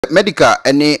medikal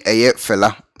ene eye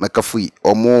fela Makafui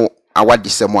omo awadi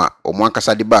semo a omo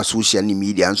ankasa de ba social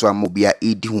media nso amobia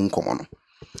edi hu nkomo no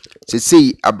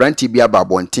sesei abranti bia ba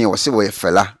bonten wo se wo ye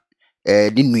fela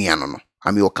di nua no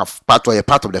ami o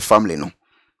part of the family no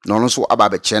no so aba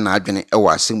be che na adwene e wo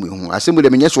asemu hu asemu de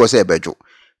menye so se ebejo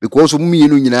because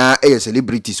mumienu nyina e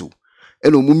celebrities o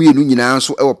eno mumienu nyina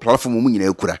nso e wo platform mu nyina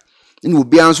ekura ene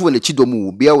obi anso wo na chidom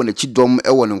obi a wo na chidom e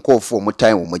wo ne nkofo mo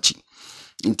tan wo machi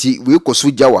nti we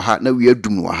koso gya wa ha na we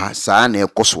adum wa ha saa na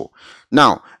ekoso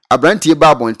now abrantie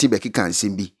ba bonte be keka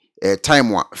nsem bi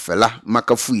time wa fela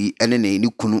Makafui ene ne ni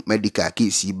kunu medikal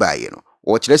case baaye no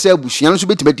wo kire se abusuan so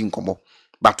betimedi nkomo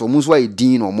but omo so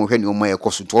ayedin no omo hwe ne omo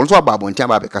ekoso to so aba bonte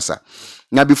aba be kasa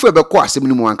na before be ko asem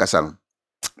ni mu ankasa no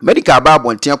medikal ba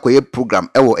bonte akoye program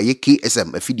ewo eye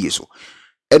KSM afidie so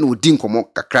ene odi nkomo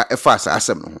kakra efa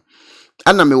asem no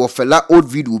ana me wo fela old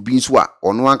video bi nso a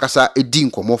ono ankasa edi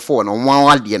nkomo fo na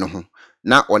omo ade no ho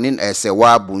na one se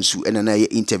wa bonsu ene na ye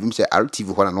interview se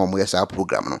RTV ho na omo ye sa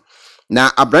program no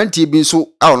na abrantie bi nso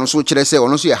a ono so kire se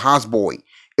ono so ye house boy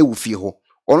e wo fie ho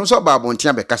ono so ba bonte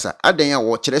abekasa adan a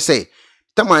wo kire se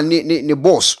tama ne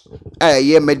boss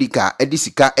ye medikal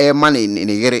edisika e ma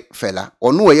ne yere fela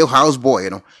ono ye house boy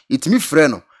no itimi frɛ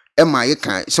no e ma ye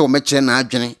kan se o mekire na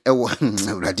adwene e wo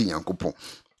awradi nyankopon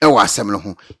e wo asem no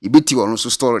ho ibeti ono so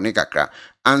story ne kakra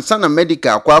ansa na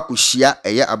medikal kwa akohia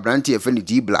eye abrantie fe ne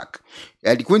DBlack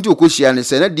di kwenti okohia ne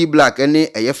se na DBlack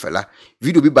ene eye fela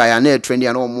video bi ba ya na trend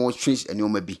ya na omo twins ene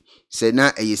omo bi se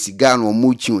na eye siga na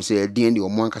omo chi se edin de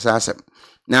omo ankasa asem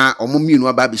na omo mienu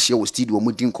aba be hia wo studio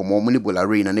omo din komo omo ne Bolla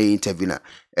na interview na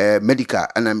medikal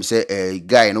ana mi se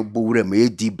guy no bowura me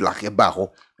DBlack e ba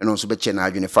ho eno so be che na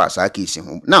adwene fa sa case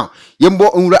ho now yembo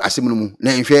onwura asem no mu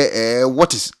na nhwe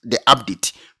what is the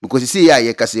update because you see ya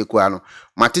ye kase kwa no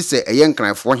mate se eye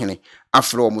nkranfo hene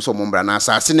afro omo so mombra na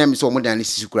asase na mi so omo dan ne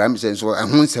sisikura mi se so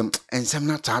ehun ensem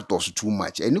na ta to so too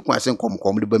much eni kwa se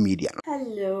nkom de ba media no.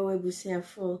 Hello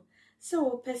ebusiafo,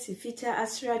 so pesifita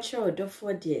asracha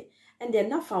odofo de and then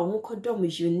nafa ho kodom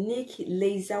unique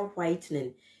laser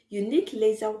whitening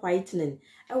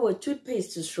our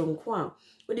toothpaste stronko a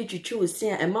odi twitwi wo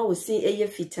sin a ema wo sin eye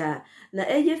fita na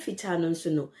eye fita no nso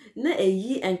no na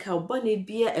eyi enka bone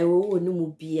bia ewo wo no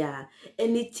mu bia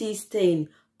any tea stain,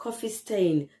 coffee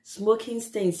stain, smoking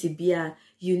stain sibia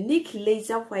unique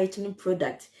laser whitening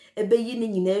product ebeyi ni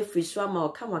nyina free so ama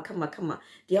kama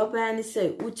de oba ni say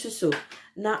utu so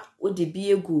na odi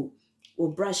bi egu o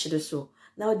brush do so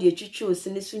na odi twitwi wo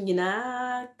sin so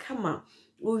nyina kama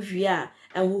uwia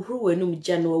enhuhuru wenum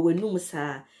gya no wenum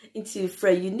saa into for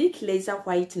unique laser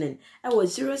whitening I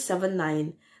was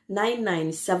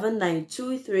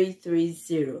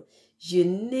 07999792330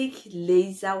 unique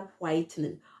laser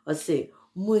whitening or say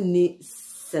muni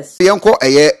ses yanko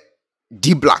eye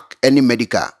DBlack any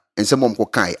medikal ensemom ko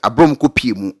kai abrom ko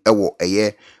pie mu ewo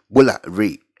eye Bolla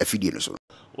afidie no so.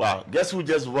 Wow, guess who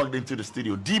just walked into the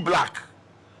studio? DBlack.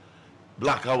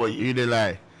 Black, how are you? You did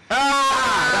lie.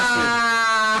 That's it.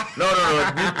 No.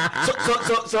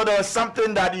 So there was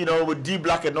something that, you know, with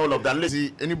DBlack and all of that. Listen.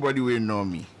 See, anybody will know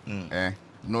me.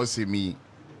 No see me,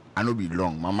 I no be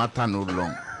long. My matter no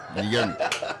long. Again,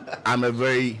 I'm a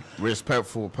very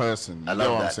respectful person. I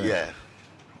love that, yeah.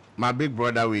 My big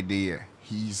brother with there,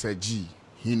 he's a G.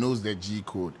 He knows the G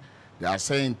code. They are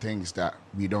saying things that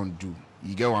we don't do.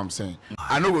 You get what I'm saying?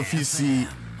 I know if you see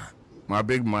my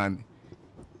big man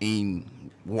in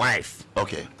wife.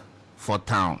 Okay. For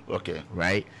town. Okay.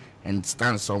 Right? And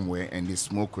stand somewhere and they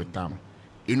smoke with them.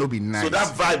 It no be nice. So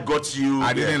that vibe got you.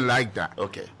 I didn't like that.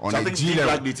 Okay. On something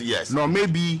DBlack did, yes. No,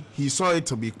 maybe he saw it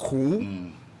to be cool.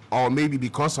 Or maybe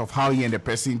because of how he and the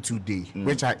person today,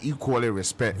 which I equally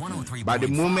respect. But the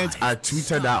moment I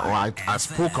tweeted that or I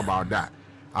spoke about that,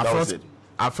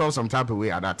 I felt some type of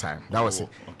way at that time. That was it.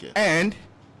 Okay. And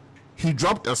he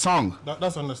dropped a song.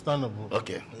 That's understandable.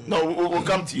 Okay. No, we'll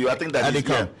come to you. I think that is,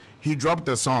 yeah. He dropped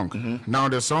the song. Now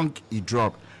the song he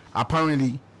dropped,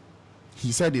 apparently,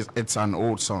 he said it's an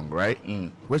old song, right?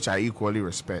 Which I equally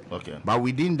respect. Okay. But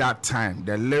within that time,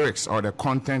 the lyrics or the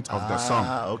content of the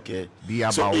song be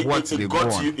about so what they go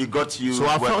on. It got you. So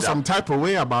I felt some type of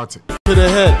way about it. To the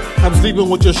head, I'm sleeping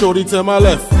with your shorty to my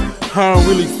left. I don't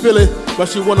really feel it, but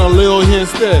she wanna lay on here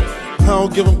instead. I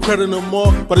don't give him credit no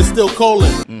more, but it's still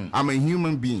calling. I'm a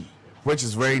human being, which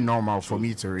is very normal for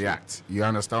me to react. You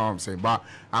understand what I'm saying? But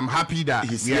I'm happy that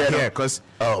He's we are here because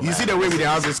you see the way we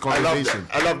have this conversation.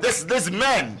 I love this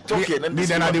man talking.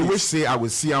 Then I wish say I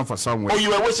would see him for somewhere. Oh, you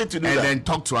were wishing to do and that? Then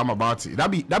talk to him about it.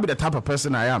 That be the type of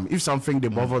person I am. If something they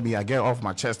bother me, I get off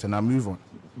my chest and I move on.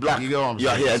 Black, you know what I'm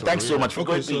yeah, saying? yeah. Thanks so much for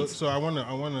going. So I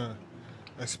wanna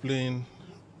explain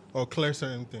or clear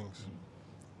certain things.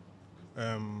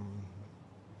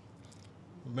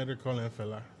 Medical and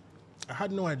fella. I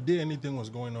had no idea anything was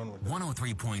going on with that.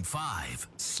 103.5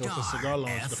 So it's a Star cigar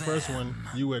launch. The first one,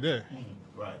 you were there.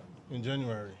 Right. In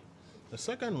January. The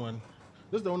second one,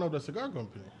 this is the owner of the cigar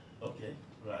company. Okay.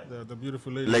 Right. The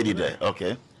beautiful lady. Lady over there.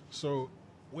 Okay. So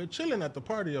we're chilling at the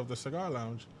party of the cigar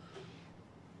lounge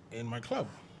in my club.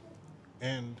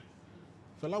 And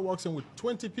fella walks in with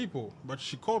 20 people, but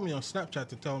she called me on Snapchat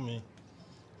to tell me,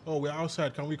 oh, we're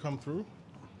outside, can we come through?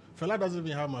 Fella doesn't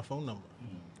even have my phone number.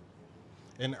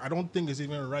 And I don't think it's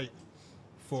even right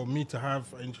for me to have,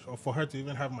 or for her to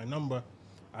even have my number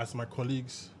as my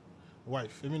colleague's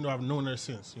wife, even though I've known her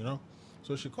since, you know?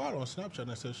 So she called on Snapchat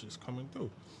and said she's coming through.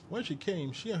 When she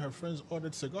came, she and her friends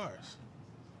ordered cigars.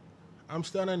 I'm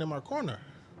standing in my corner.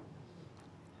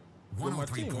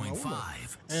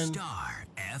 103.5 And Star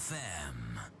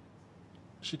FM.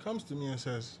 she comes to me and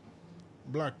says,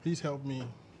 Black, please help me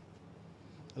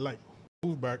light.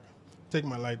 Move back, take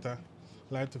my lighter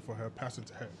for her, pass it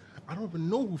to her. I don't even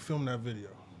know who filmed that video.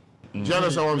 Do you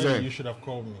understand what I'm Maybe saying? you should have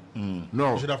called me.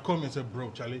 No. You should have called me and said, bro,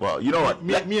 Charlie. Well, you know what?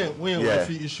 Me and Yeah.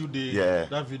 wifey issued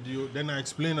that video. Then I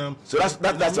explain them. So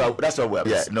that's what we're.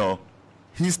 Yeah. No.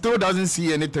 He still doesn't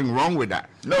see anything wrong with that.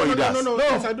 No, he does. No,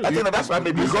 yes, I do. I think that's why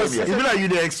maybe Because yes. even like you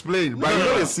didn't explain, but you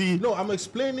don't see. No, I'm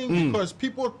explaining because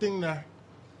people think that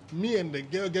me and the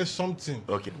girl get something.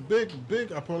 Okay.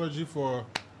 Big apology for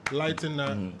lighting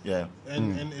that. Yeah.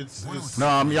 And it's No,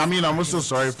 I mean, I'm also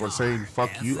sorry for saying fuck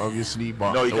you, obviously,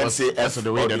 but No, you it can was- say that's F.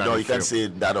 the way that No, I you can feel. say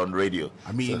that on radio.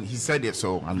 I mean, he said it,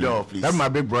 so I mean, No, please. that's my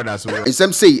big brother. So In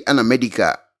some say, and a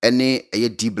medical, any a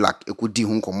DBlack, a good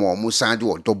home come on, Musandi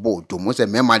or Dobo, to most a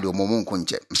memad or Momon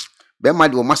Conche.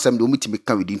 Bemad or Massam do meet me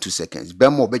come within 2 seconds.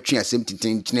 Bemo between a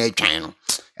 17 channel.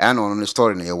 And on the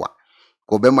story in a wa.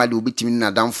 Go Bemad will be timing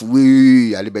a damn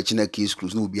free, a liberatina case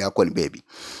cruise, no be a calling baby.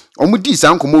 Omudi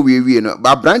sanko mo we no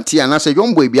ba branti and I say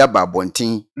young boy be about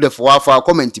bonting the for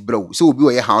comment bro so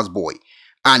be a house boy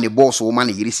and the boss woman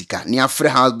yirisika near free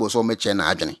house boss or meche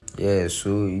na adwene. Yeah,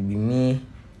 so it be me.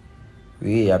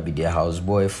 We be the house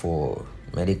boy for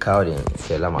medical in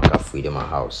fella Makafui in my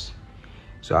house.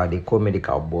 So I they call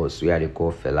medical boss, we are they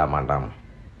call fella madam.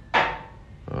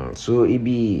 So it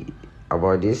be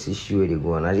about this issue where they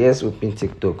go on. I just open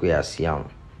TikTok where I see him.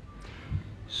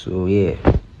 So yeah.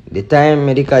 The time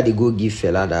medical they go give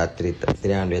fella that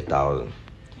 300,000.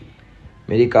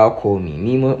 Medical call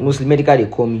me. Mostly medical they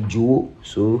call me Joe.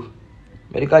 So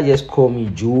medical just call me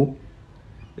Joe.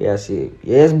 Yeah, I say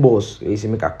yes boss. He say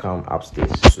make I come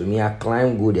upstairs. So me I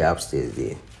climb go the upstairs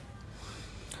there.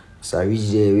 So I reach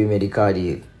there. We medical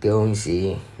they tell me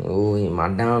say, oh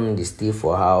madam they stay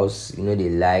for house. You know they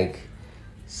like.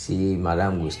 See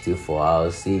madam go stay for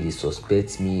house. Say they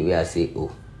suspect me. Where I say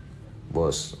oh.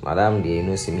 Boss, madam, they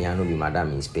know see me, I know be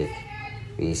madam inspect.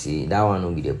 You see, that one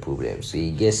will be the problem. So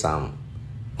he get some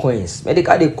coins.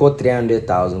 Medical they call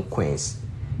 300,000 coins.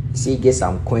 You see, he get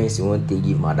some coins he want to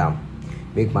give madam.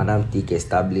 Make madam take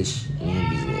establish new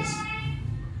business.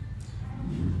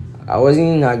 I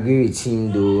wasn't agree with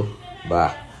him though,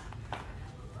 but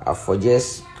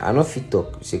I not fit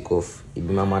talk sake of it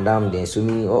be my madam then. So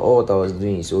me all what I was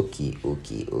doing is okay.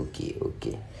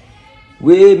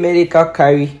 Where medical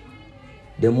carry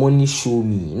the money show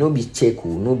me, no be check,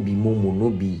 no be momo, no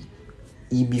be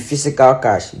it be physical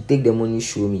cash. You take the money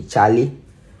show me, Charlie.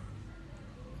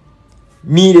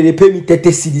 Me they pay me 30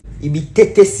 cedis. It be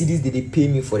 30 cedis they pay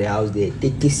me for the house there.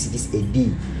 30 cedis a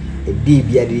day. They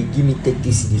give me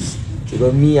 30 cedis.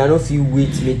 Because me I don't feel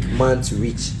wait to make man to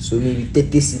reach. So maybe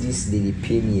 30 cedis they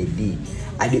pay me a day.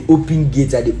 At the open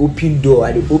gates, at the open door,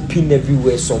 at the open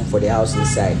everywhere some for the house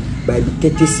inside. But it be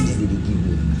 30 cedis they give me.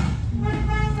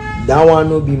 That one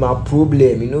no be my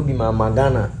problem, it no be my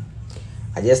magana.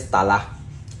 I just tala.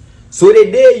 So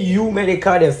the day you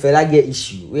medical the fella get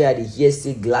issue, where I hear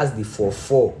say glass the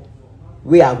 4-4,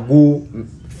 where I go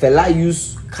fella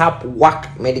use cap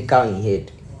whack medical in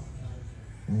head.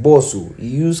 Boss he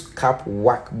use cap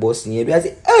whack boss in head. I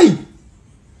say, hey,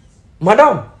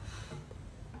 madam.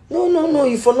 No,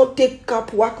 if I not take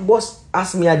cap whack boss,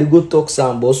 ask me how to go talk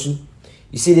some boss.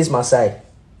 You see this my side.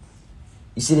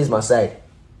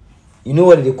 You know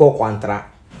what they call quantra?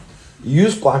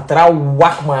 Use quantra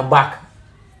whack my back,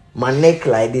 my neck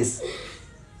like this.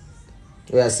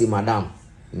 Where I say, madam,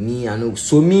 me I know.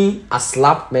 So me I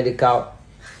slap medical.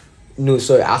 No,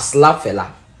 sorry, I slap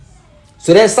fella.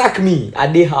 So then sack me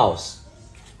at the house.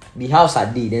 The house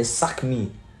I did, then sack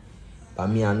me. But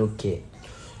me I no care.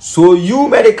 So you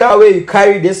medical where you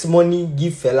carry this money,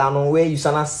 give fella no where you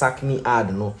sana sack me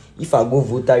hard no. If I go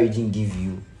voter region give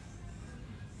you.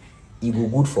 It go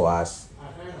good for us.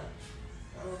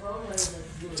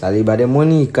 Sally, but the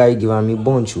money you carry give me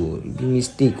bunch, it be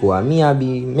mistake. I mean, I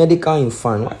be medical in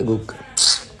fan. Why go?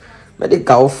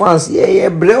 Medical fans, yeah,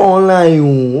 bre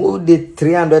online. Oh, the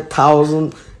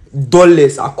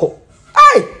 $300,000 I call.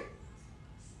 Aye.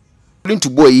 According to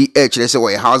boy, let's say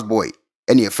we're a house boy.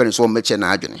 Any friends won't mention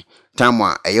adjune. Time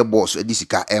a boss, a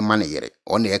disika, a man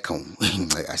on the account.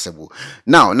 I said,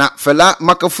 now, fella,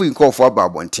 Makafui call for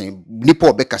about one thing.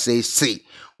 Nipo Becca say,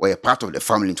 we're part of the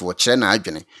family to a chena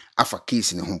adjune. After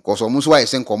case in home, cause almost why I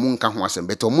send common can was and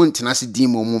better muntinasi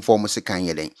demo moon for Musika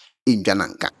in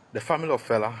Jananka. The family of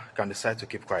fella can decide to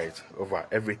keep quiet over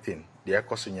everything they are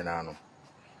causing you now.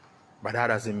 But that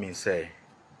doesn't mean say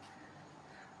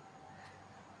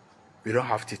we don't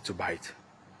have teeth to bite.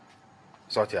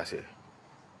 So what I say.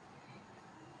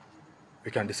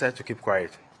 We can decide to keep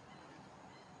quiet.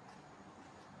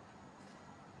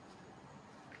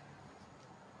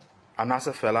 And as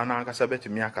a fella now can say to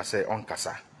me I can say on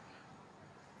kasa.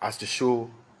 As to show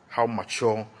how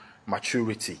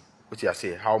maturity, what I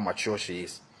say, how mature she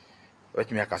is. Let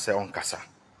me I can say on kasa.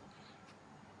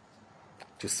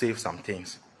 To save some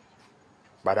things.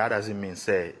 But that doesn't mean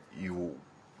say you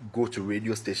go to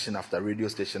radio station after radio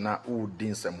station now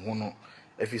din some hono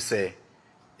if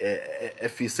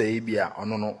you say bia or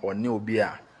no or new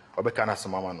bia or be kana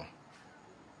some mama no.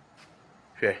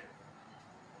 Here.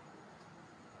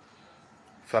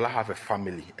 Fella have a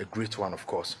family, a great one of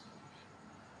course.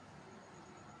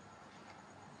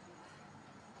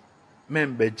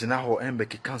 Membe jina ho embe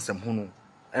kika nsem hono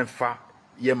emfa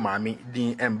ye mami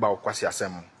din emba okwasi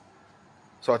asem.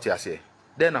 So what you say?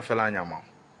 Then a fella nyama.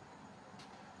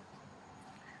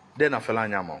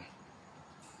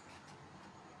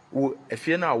 Wo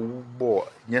efie na wo bo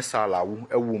nyesala wo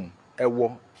ewom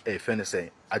ewo efene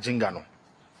say ajinga no.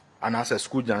 And as a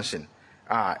school junction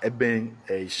eben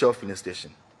a shell filling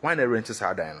station. Why na rent is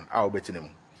hard dan a obetinem.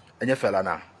 Enye fella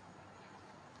na.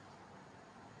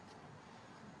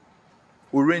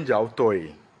 Range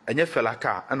autoy. Enye fella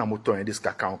car and a motor in this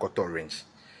car can range.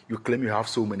 You claim you have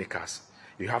so many cars.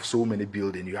 You have so many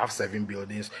buildings. You have 7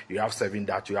 buildings. You have 7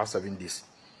 that. You have 7 this.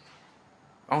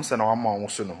 I say na one man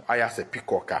also no. I as a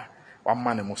peacock. One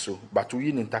man also. But we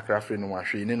in takra free no one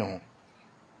free no.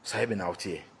 So I been out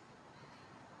here.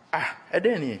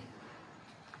 Edeni.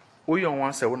 We on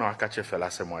one say we no catch a fella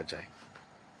se mo ajai.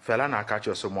 Fella na catch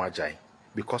you so mo ajai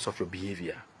because of your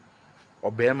behavior.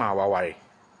 Obema wa worry.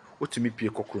 Utimi pie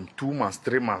kokrum 2 months,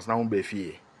 3 months na umbe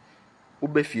fie.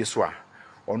 Ube fie so a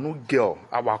onu girl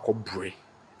awa akobure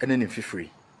ene ne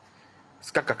free.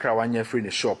 Ska kakra wanye free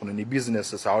ne shop no ne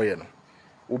businesses a oye no.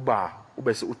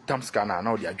 Ube se utam ska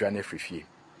na odi adwane free fie.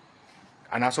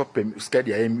 Anaso pem ska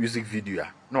dia music video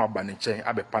a na aba ne nchen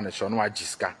abe panish no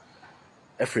agiska.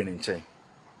 Efre ne nchen.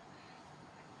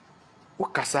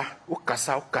 Ukasa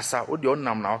odi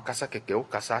onam na ukasa keke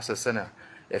ukasa asese na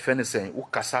efene sen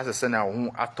ukasa asese na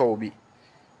ho atobi.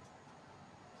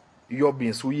 Your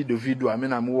beings who the video I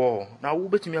mean I'm war. Now who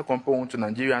bet me a compare to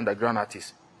Nigeria underground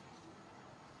artists.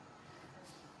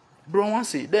 Bro one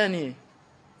say then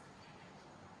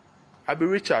I be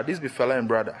Richard, this be fella and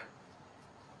brother.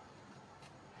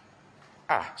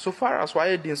 So far as why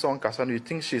I didn't song Kasano, you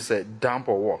think she's a damp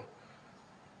or what?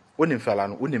 When fella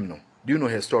no, when him no. Do you know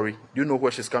her story? Do you know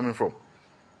where she's coming from?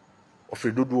 Of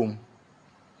a good room.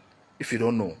 If you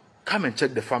don't know, come and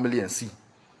check the family and see.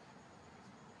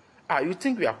 You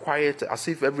think we are quiet as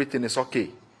if everything is okay?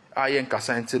 Yen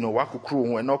Casantino, Waku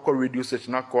crew, and no call radio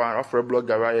station, not call offer a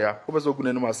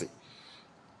blogger.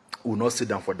 Will not sit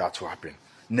down for that to happen.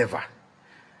 Never.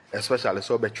 Especially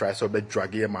so be try so be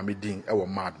drag here, mammy ding, I was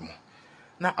mad.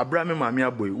 Now, Abraham, mammy,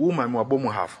 boy, who my mom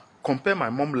have. Compare my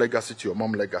mom legacy to your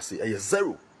mom legacy. A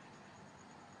 0.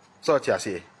 So what you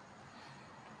say?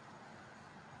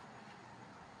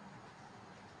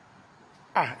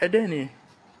 Edeni.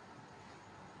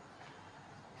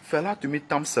 Fella to me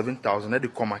tam 7,000 at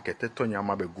the market Tonya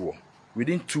Mabego.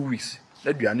 Within 2 weeks,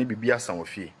 let be any be some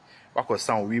of ye. Wako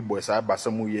sound we boys I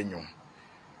basamu yenyon.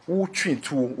 Who train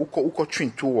two, who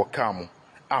train two or camo.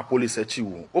 Police at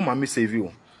you. Oh, mammy save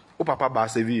you. Oh, papa ba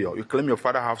save you. You claim your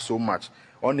father have so much.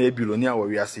 On a billionaire or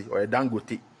we are see or a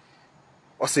dangote.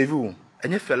 Or save you.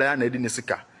 And your fella and Eddie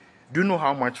Nesika. Do you know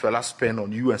how much fella spend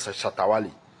on you and such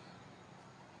Shatawali?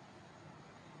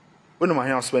 When am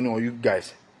I spending on you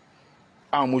guys?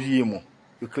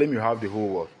 You claim you have the whole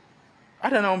world. I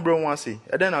don't know, bro. One say,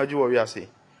 I don't know what we are saying.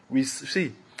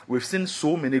 We've seen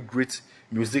so many great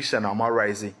musicians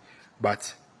rising,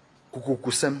 but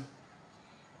kukusem,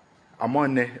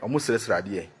 amone, almost less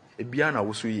radie. Ebiana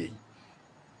wusuye.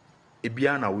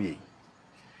 Ebiana we.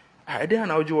 I don't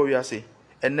know what we are saying.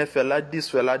 And fella, this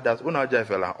fella, that, una jai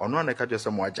fella, or no, I catch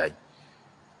some more jai.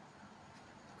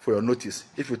 for your notice.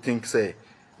 If you think, say,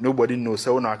 nobody knows,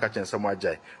 say, no, catching someone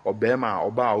jai, or Bema,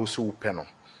 or Ba, also penal.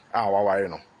 Our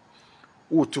no.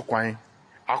 Who took wine,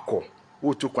 Ako,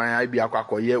 who took wine, I be a quack,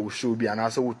 or ye, who should be an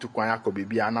answer, who took wine, Ako,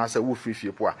 be an answer, who free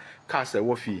for poor, cast a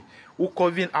woffy, who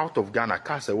covering out of Ghana,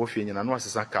 cast a woffy, and no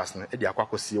assistant casting, and the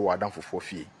aquaco see what done for 4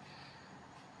 fee.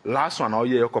 Last one, all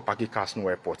year, Kopaki cast no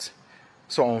airport.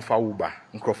 So on Fauba,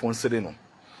 microphone sereno.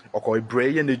 Or a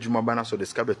bray and the Jumabana so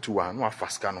discover 2 and no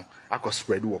fascano, I could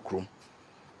spread work room.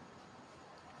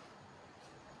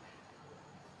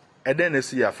 And then they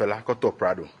see a fella, Coto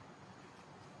Prado.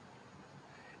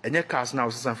 And your cars now,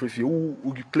 San Free, you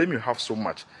claim you have so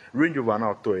much. Range Rover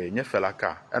now, toy, and your fella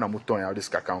car, and I'm going out this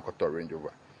car count Range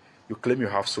Rover. You claim you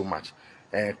have so much,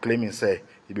 and claiming, say,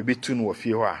 it be too no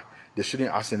fear. They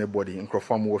shouldn't ask anybody in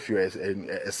conform with you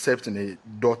except in a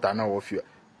daughter now of you.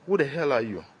 Who the hell are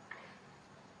you?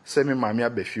 Say me mammy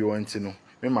abe few and no,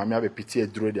 me mammy abe pity a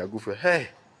dread ya go for hey.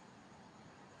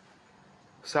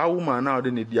 Sa woman now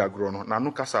they need the agrono, na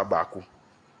no kasa baku.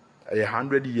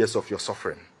 100 years of your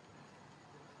suffering.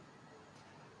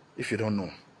 If you don't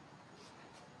know.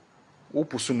 Who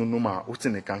pursue no ma,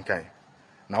 utine kankai.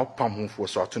 Now pam home for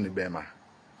so atuni bema.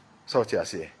 So what you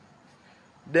say?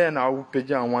 Then I will pay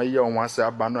you 1 year on one say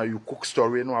abano you cook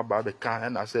story no about the car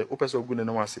and I say open so good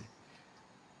no say.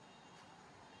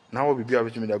 Now we be able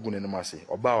to me that good no say.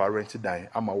 Oba our rent die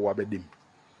am a wo abedim.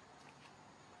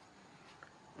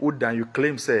 Who die you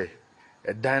claim say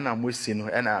a die na mo see no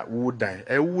and a who die.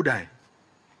 E who die.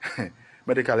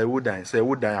 Medical who die say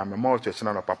who die am a more church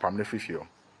na papa am na fifio.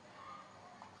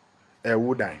 E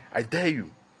who die. I dare you.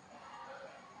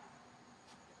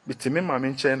 Bitimi mama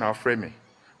nche na afre me.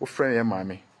 O friend ye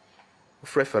mami. O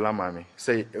friend fella mami.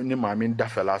 Say ni mami nda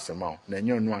fella asema. Na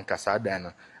enyo nu ankasa dan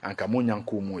na anka mo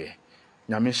nyanko mu ye.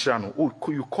 Nyame hira no.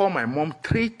 Oh, you call my mom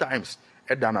 3 times.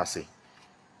 E dan ase.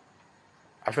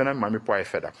 Afena mami po ay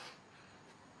fed up.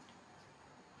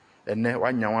 Ene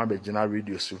wanya wan be gina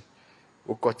radio so.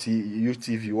 O koti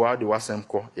UTV wa de wasem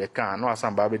ko. Ye kan no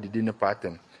asam ba be didi ne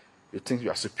pattern. You think you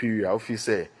are superior. O fi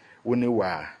say woni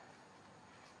wa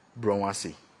bron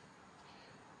wase.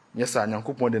 Yes, I am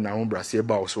coupon de na umbra se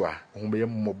ba so a ho be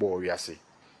mmobo wiase.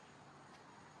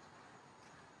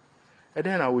 And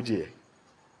then I would je.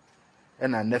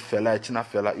 And I never fella, china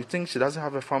fella. You think she doesn't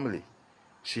have a family?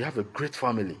 She have a great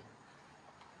family.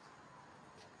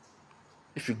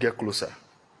 If you get closer,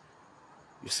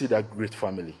 you see that great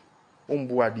family.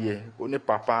 Umbuadie, one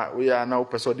papa, we are now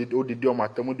person did o did your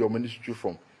matemu the ministry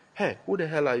from. Hey, who the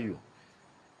hell are you?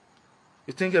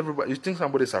 You think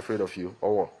somebody is afraid of you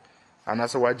or what? And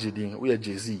that's why we are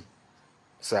Jay-Z.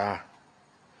 Sir.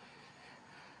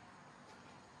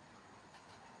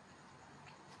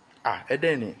 And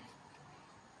then,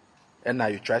 and now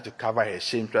you try to cover her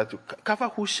shame, cover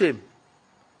whose shame?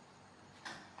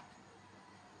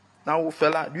 Now,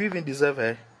 fella, do you even deserve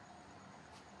her?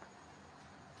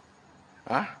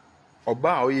 Huh?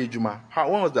 Oba or Juma?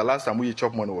 When was the last time we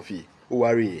chop money of you? Who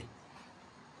worry?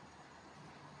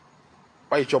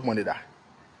 Why you chop money that?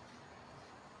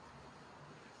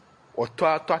 Or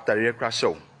to crash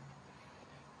show.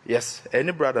 Yes,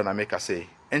 any brother na make a say.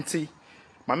 Enti,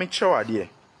 mami chow idea.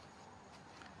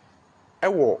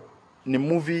 Ewo ni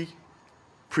movie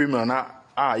premiere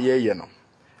na ye no.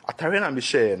 Atare na me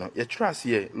share no. Ye trust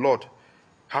ye, Lord,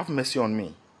 have mercy on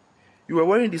me. You were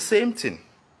wearing the same thing.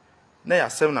 Na ya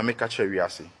sem na make a cherry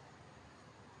ase.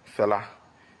 Fella,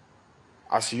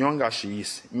 as young as she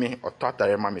is, me or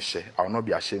Atare ma me share, I will not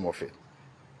be ashamed of it.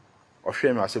 Or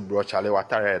shame I say, bro, Charlie,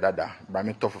 what are dada? But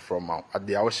me tough from now. At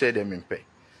the I'll share them in pay.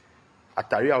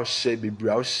 Atari I'll share be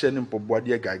I'll share them for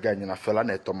body gaga and a fella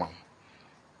netoma.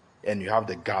 And you have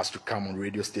the gas to come on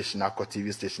radio station, Aqua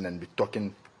TV station, and be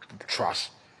talking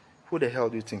trash. Who the hell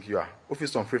do you think you are?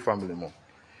 Office on free family more.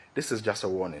 This is just a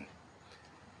warning.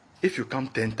 If you come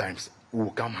 10 times, we will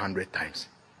come 100 times.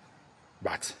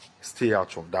 But stay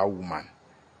out of that woman.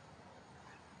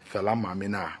 Fella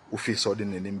mamina ufi so de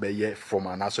nimbe from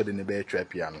an aso de nimbe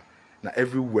piano. Now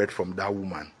every word from that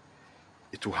woman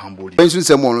it will humble you. Pensu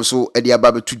semon so e de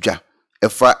aba betudwa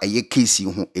efa eye case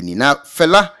ho eni na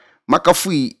fella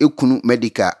Makafui ekunu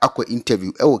medikal akwa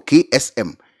interview e wo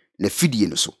KSM na fidie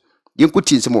no so.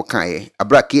 Yenkuti nsemo kan ye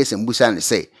abra KSM busa ne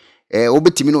say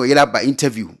obetimi no yela ba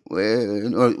interview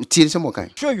tie nsemo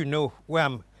kan. Sure you know where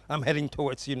I'm heading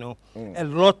towards, you know. A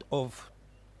lot of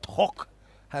talk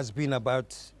has been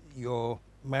about your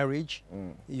marriage,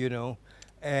 you know,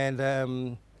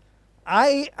 and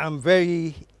I am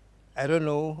very,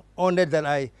 honored that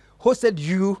I hosted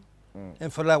you,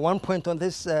 and for like 1 point on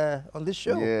this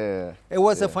show. Yeah, it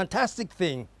was a fantastic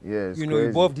thing. Yeah, you know,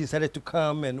 you both decided to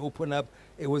come and open up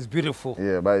It was beautiful.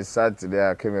 Yeah, but it's sad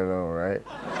today I came alone, right?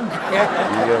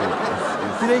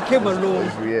 Today came alone.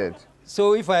 It's weird.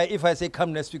 So if I say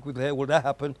come next week with her, will that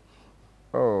happen?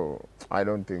 Oh, I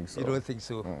don't think so. You don't think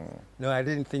so? No, I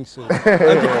didn't think so. I don't think so.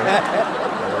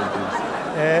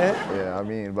 Yeah, I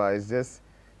mean, but it's just,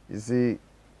 you see,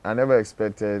 I never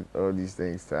expected all these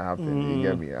things to happen. You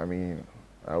get me? I mean,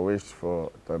 I wished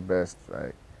for the best,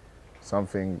 like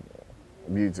something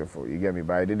beautiful. You get me?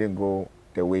 But I didn't go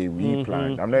the way we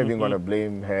planned. I'm not even gonna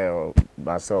blame her or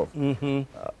myself.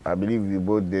 I believe we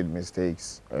both did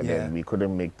mistakes, and then we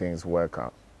couldn't make things work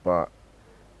out. But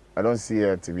I don't see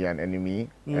her to be an enemy,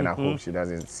 and I hope she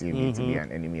doesn't see me to be an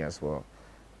enemy as well.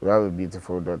 We have a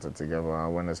beautiful daughter together. I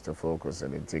want us to focus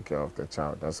and then take care of the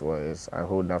child. That's what it is. I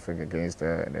hold nothing against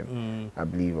her, and then I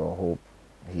believe or hope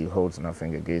he holds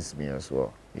nothing against me as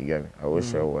well. You get me? I wish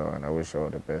her well, and I wish her all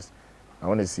the best. I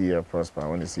want to see her prosper. I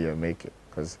want to see her make it,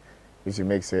 because if she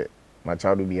makes it, my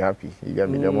child will be happy. You get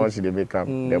me? The more she make up,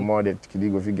 the more the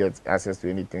kid will get access to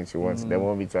anything she wants. The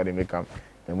more we try to make up,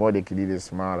 the more the kid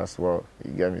smile as well.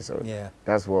 You get me? So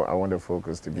that's what I want the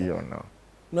focus to be on now.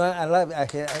 No, I love. I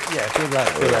feel like.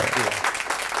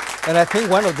 And I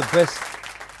think one of the best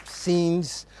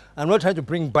scenes. I'm not trying to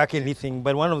bring back anything,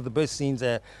 but one of the best scenes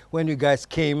when you guys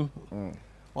came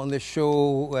on the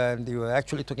show and you were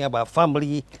actually talking about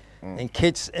family and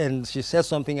kids, and she said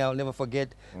something I'll never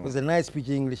forget. It was a nice speech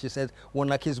in English. She said,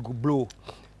 "Wanna kids go blow."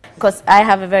 Because I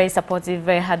have a very supportive,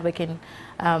 very hardworking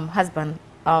husband,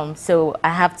 so I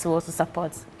have to also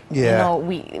support. Yeah. You know,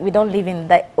 we don't live in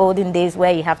the olden days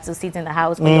where you have to sit in the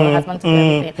house for your husband to do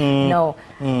everything. No.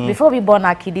 Before we born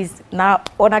our kiddies, now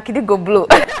on our kiddie go blow.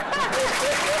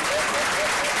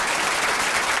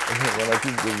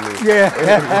 Yeah.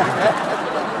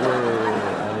 I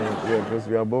mean, because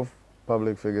we are both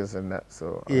public figures in that,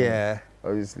 so I mean,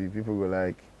 obviously people will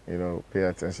like, you know, pay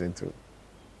attention to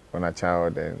on a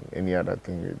child and any other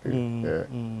thing we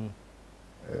do.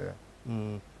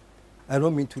 I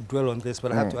don't mean to dwell on this,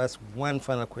 but I have to ask one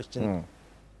final question.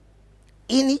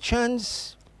 Any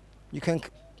chance you can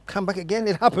come back again?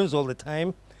 It happens all the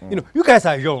time. You know, you guys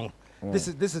are young. This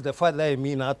is the father and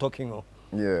me now talking of.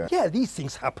 Yeah, these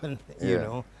things happen, you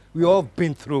know. We all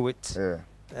been through it.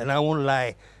 And I won't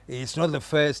lie, it's not the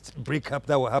first breakup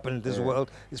that will happen in this world.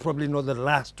 It's probably not the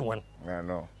last one. I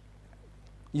know.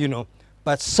 You know,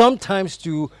 but sometimes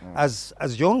too, as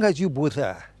young as you both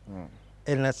are,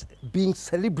 and as being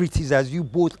celebrities as you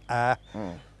both are,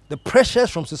 the pressures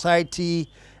from society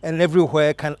and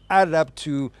everywhere can add up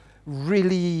to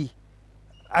really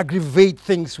aggravate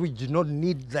things which do not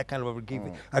need that kind of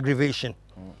aggravation.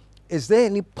 Is there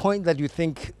any point that you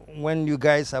think when you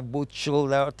guys have both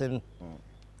chilled out and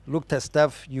looked at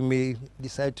stuff, you may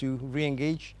decide to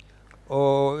re-engage?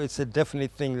 Or it's a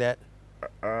definite thing that...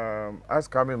 us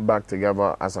coming back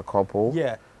together as a couple,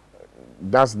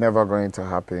 that's never going to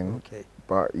happen.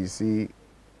 But you see,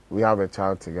 we have a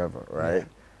child together, right?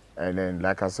 And then,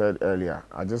 like I said earlier,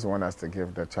 I just want us to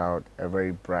give the child a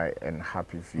very bright and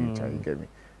happy future, you get me?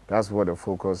 That's what the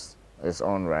focus is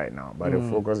on right now. But the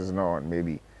focus is not on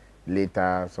maybe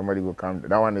later somebody will come.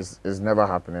 That one is never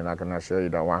happening, I can assure you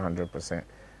that 100%.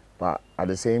 But at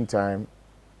the same time,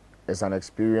 it's an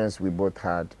experience we both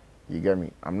had, you get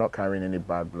me? I'm not carrying any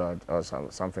bad blood or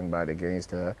something bad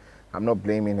against her. I'm not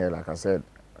blaming her, like I said.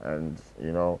 And,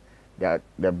 you know, that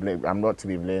I'm not to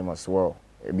be blamed as well.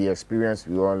 It be experience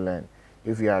we all learn.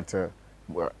 If we had to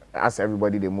ask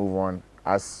everybody to move on,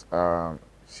 as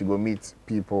she go meet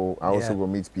people, I also go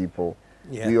meet people.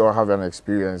 We all have an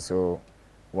experience, so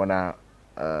when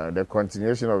the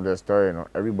continuation of the story, you know,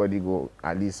 everybody go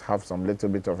at least have some little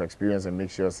bit of experience and make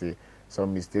sure say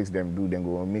some mistakes them do, then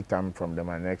go meet them from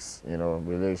them next, you know,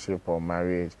 relationship or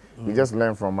marriage. We just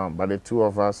learn from them. But the two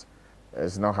of us,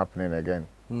 it's not happening again.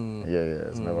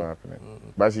 It's never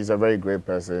happening. But she's a very great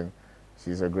person.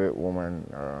 She's a great woman.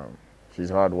 She's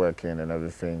hardworking and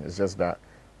everything. It's just that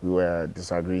we were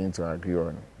disagreeing to agree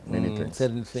on many things.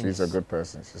 Certain things. She's a good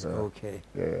person. She's a, okay.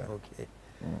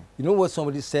 You know what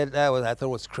somebody said that I thought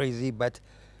was crazy, but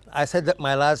I said that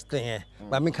my last thing,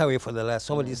 but I can't wait for the last.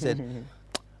 Somebody said,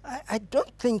 I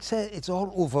don't think it's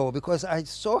all over, because I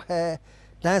saw her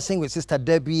dancing with Sister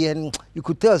Debbie, and you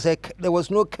could tell there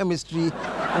was no chemistry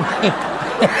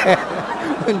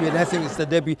when you were dancing with Sister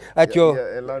Debbie at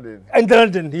in London. In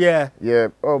London, Yeah.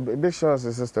 Oh, big shout out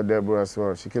to Sister Deborah as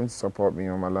well. She came to support me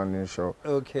on my London show.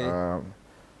 Okay.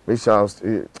 Big shouts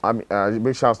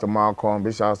to Malcolm,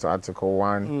 big shouts to Article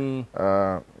 1.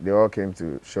 They all came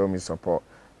to show me support.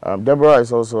 Deborah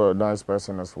is also a nice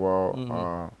person as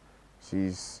well.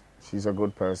 She's a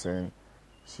good person.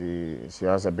 she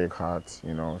has a big heart,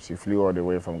 you know. She flew all the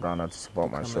way from Ghana to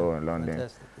support my show in London.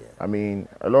 Yeah. I mean,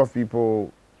 a lot of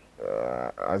people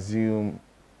assume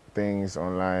things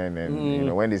online, and you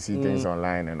know, when they see things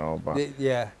online and all, but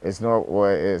it's not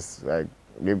what it is. Like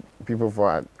people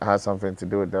thought I had something to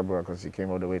do with Deborah because she came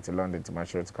all the way to London to my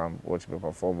show to come watch me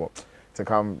perform, to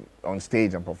come on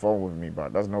stage and perform with me,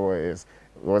 but that's not what it is.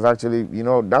 It was actually, you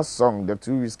know, that song, the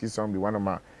Too Risky song, be one of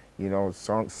my, you know,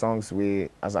 songs where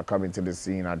as I come into the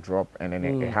scene, I drop, and then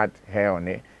it had hair on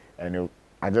it, and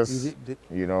I just,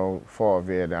 you know, thought of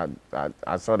it, that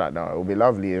I saw that now. It would be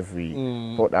lovely if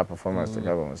we put that performance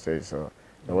together on stage. So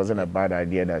it wasn't a bad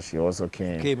idea that she also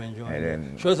came and joined. And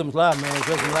then show some love, man.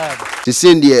 Show some love. To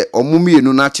send the omumi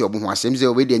no nati obu ho asem say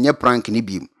we dey nya prank ni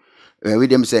biem. We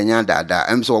dem say nya dada.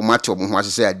 Em so mati obu ho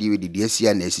ase say ade we dey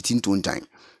asia na sitin to time.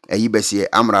 Eyi bese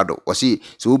amrado. O say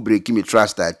so break me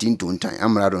trust that tin to time.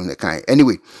 Amrado the kind.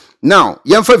 Anyway, now,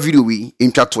 yamfa video we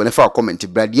intwa to ne fa comment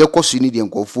brad ye kosu ni de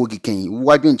nkofo gikan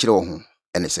wadwen kire wo ho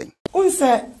ene sen.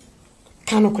 Unse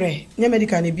kanokre, nya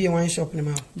medical ne bie one shop ne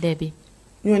ma. Debbie.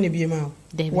 Nyo ne bie ma.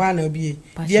 Debbie. Wa na bie.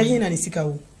 Bia hin na ne sika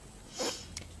wo.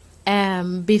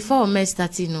 Before me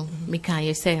starting no, me kan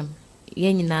ye say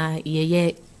ye nyina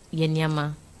ye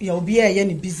nyama. Ya obi ye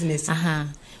ne business.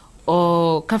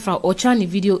 O kafra o chani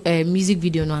video music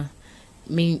video no.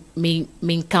 Me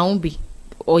kan bi.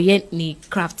 Or yet ni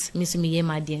craft miss me ye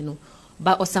my dear no,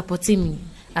 but or supporting me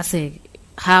as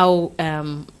how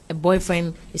a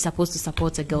boyfriend is supposed to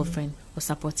support a girlfriend or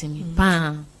supporting me.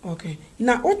 Bam. Okay.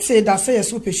 Now what say that say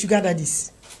super sugar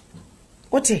daddies?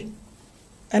 What say?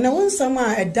 And I want some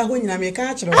a dahu in America.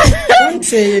 What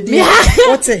say?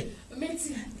 What say?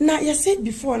 Now you said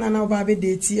before now baby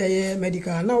date a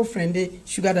medical now friend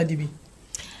sugar daddy be.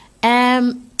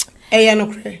 No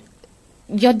cray.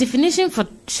 Your definition for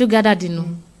sugar daddy no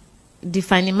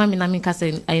defining mami na minka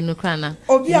say I no crana.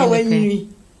 Obi a when you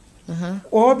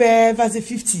or be verse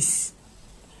 50s.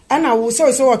 And I will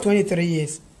so 23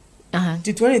 years.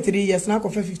 To 23 years now for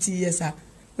 50 years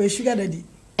we sugar daddy.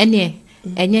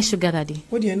 Enye sugar daddy.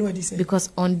 What do you know what this say? Because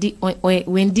on the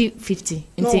when the 50.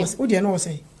 No, what do you know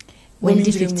say? When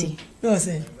the 50. No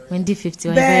say. When the 50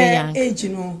 when very young. Age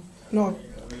no.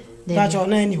 That's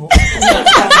all anyhow.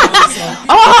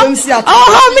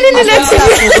 How many minutes?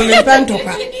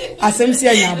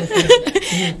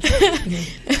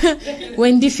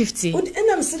 When the 50. But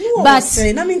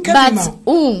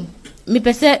me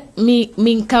pese me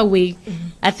minka way.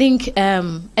 I think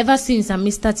ever since I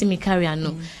started my career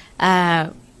no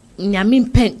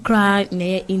nyame pen cry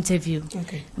na interview.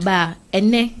 Okay. But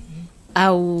ene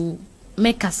I'll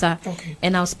make asa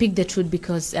and I'll speak the truth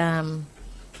because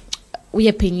we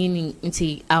are opinioning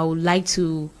into I would like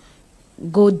to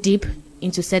go deep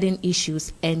into certain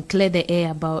issues and clear the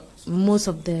air about most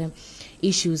of the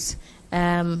issues.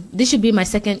 This should be my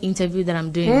second interview that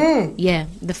I'm doing. Yeah,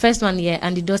 the first one,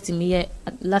 and the dust in me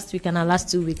last week and our last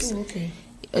 2 weeks. Okay.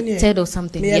 Ted or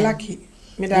something. Me lucky.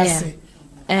 Me that's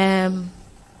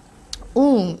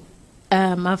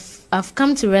I've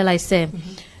come to realize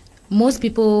most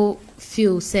people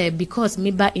feel because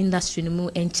me by industry no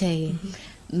more and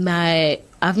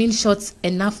I've been shot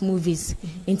enough movies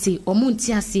into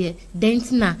omuntiasie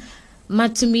dentina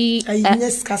matumi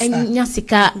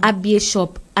nyasika abie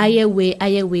shop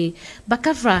ayewe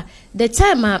bakafra the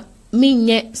time me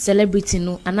nye celebrity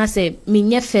no and I say me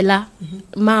nye fella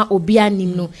ma obi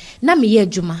anim no na me ye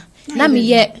adwuma na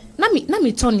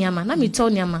me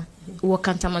toniama wo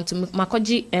kantamanto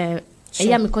makoji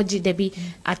eya me koji debi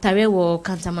atare wo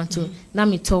kantamanto na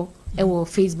me to e wo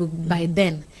Facebook by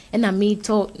then. And I meet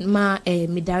my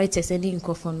me directors and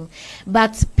Nkofono.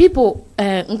 But people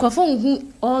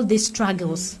Nkofon all these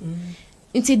struggles.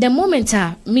 Until the moment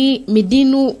me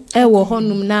dinu ewo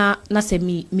honum na se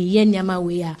me yenyama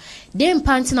we ya. Dem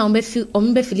panti na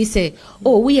ombe feel say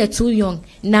oh we are too young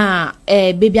na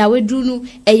baby awedru nu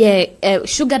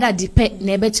sugar daddy pe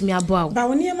na ebetumi aboa. Ba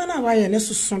woni ema na wa ye ne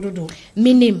susun dodo.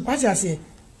 Minim. What you say?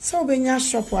 So obenya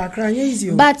shop akra nya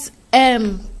easy. But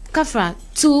Kafra,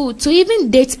 to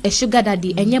even date a sugar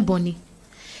daddy and your bonny.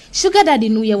 Sugar daddy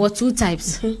knew you were 2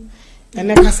 types. And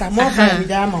then more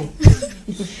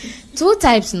 2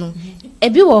 types no. A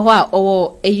bi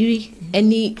or a yuri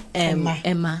any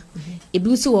Emma. A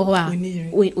busu or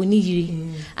oni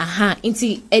yuri.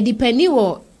 Inti a depending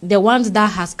or the ones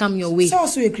that has come your way. So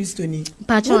also a Christian.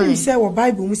 Patron. You say what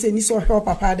Bible we say ni so help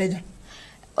papa deja.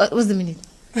 What's the meaning?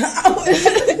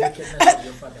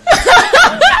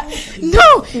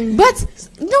 No, but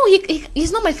no,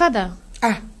 he's not my father.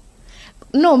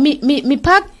 No, me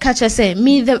pa catcher say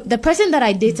me the person that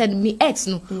I dated me ex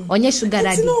no onye sugar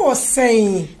daddy. No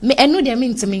saying. Me enu dey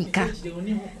mean to me nka.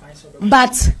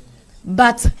 But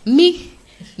me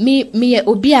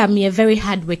obia me a very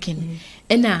hardworking,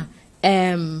 and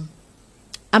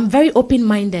I'm very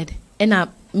open-minded, and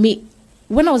me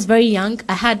when I was very young,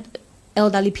 I had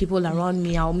elderly people around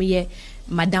me. Or me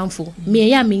madam for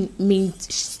me me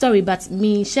story, but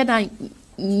me share that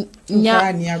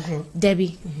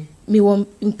Debbie me won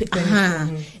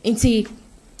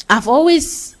I've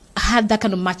always had that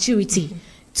kind of maturity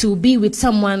to be with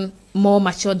someone more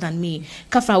mature than me.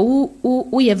 Kafra,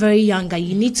 who you're very younger,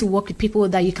 you need to work with people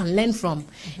that you can learn from.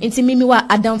 Inti mimi wa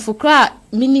Adam Fokra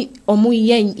mini omu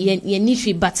ye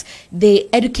nishi, but they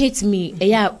educate me.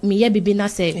 Eya mi ye bibina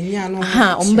say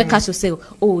ombeka so say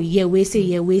oh yeah we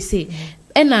say.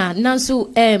 Ena nanso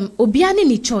obiani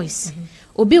ni choice.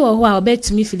 Obi wa ho obe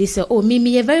to me feel say oh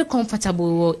me very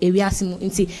comfortable ewiase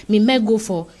nti me may go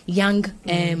for young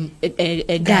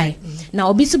a guy. Now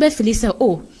obi so be feel say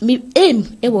oh me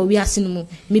aim e wo wiase no mu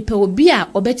me pe obi a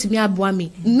obe to me aboa me,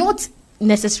 not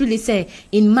necessarily say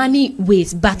in many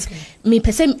ways, but me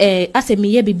person as a me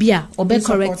ye bibia obe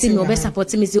correct me, obe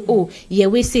support me say oh yeah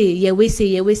we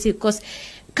say because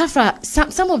Kafra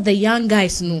some of the young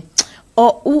guys no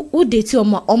or who date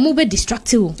omo be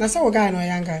distracted. That's how a guy no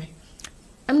young guy.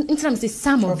 In terms of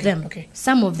some of them,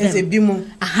 some of them. There's a bimo.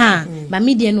 But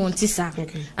me dey no ntisa.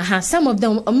 Some of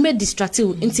them me distracted.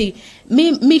 Nti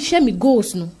me share me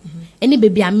goals no. Any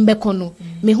baby am be kono.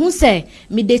 Me hu say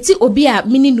me date obi a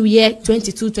mini new year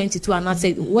 22 and I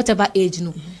say whatever age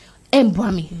no.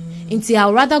 Emboa me. Nti I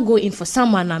would rather go in for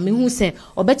someone na me hu say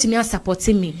obetimi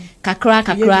supporting me kakra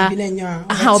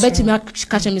obetimi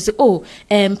catch me say oh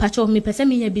patcho me person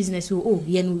me business oh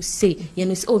ye no say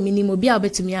oh minimum bia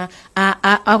obetimi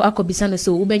akobisa no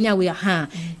so ubenya we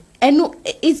and no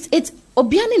it's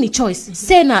obiane ni choice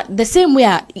say na the same way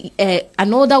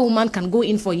an older woman can go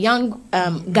in for young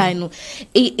guy no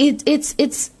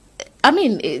it's I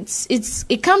mean,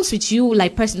 it comes with you,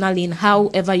 like personally, in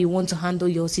however you want to handle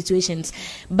your situations,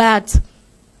 but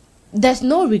there's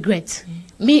no regret.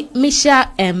 Misha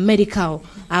and medical,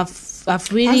 I've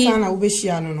really.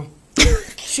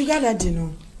 Sugar daddy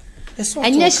no.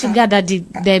 And yes, sugar daddy,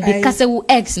 there because who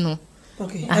ex no.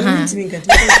 Okay. And I'm saying,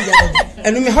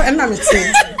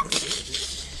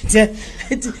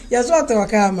 yes, what to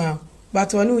wakama,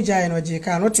 but one who jai no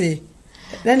jika note.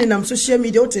 Then in social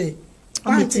media.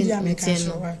 Ana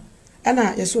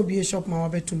yeso be shop ma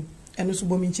wabetum eno so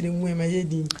bomi nchire mu e ma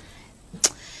yedi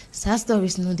sa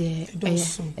stories no there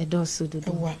e do so do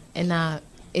na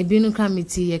ebinu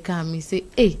committee ye can me say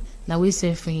na we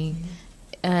say free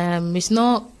it's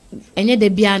not enye de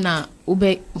bia na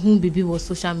ube hu bibi wo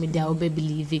social media ube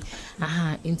believe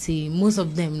into most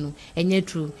of them no enye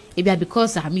true e bia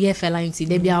because am here fella into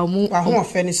de bia omu ho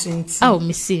finishing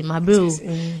me say my bro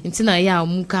into na ya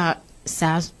omu ka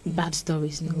sad bad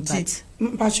stories no but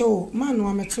pacho man no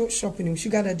ameto shopping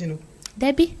sugar daddy no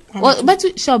Debbie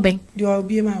but shopping do I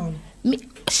be my own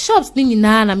shops ni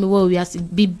na me wo we as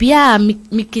bibia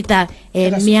mi kita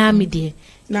Miami de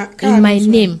na in my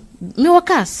name me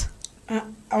workers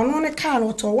ono ne car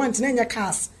no to want na nya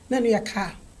cars na no ya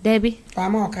car Debbie pa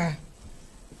ma car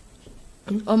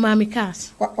o ma mi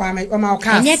cars wa ma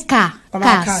cars nya car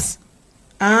cars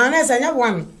na sa nya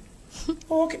one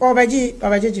okay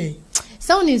obaji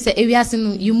someone in the area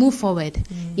you move forward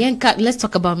let's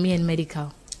talk about me and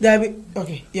medical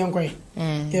okay young we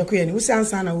say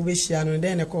answer na we share no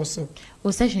then e course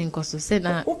o session course say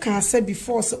na o can say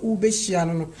before so we share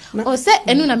no o say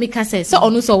enu na make say so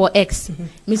onu so wo x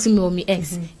me so me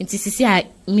x nti sisi a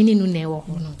mini nu na e wo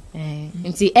ho no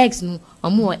nti x no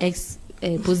omo x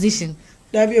position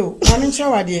Dabi o mami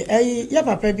chawa de ya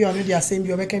papa bi onu de asem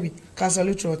bi obeka bi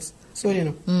cancel trot so you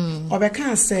know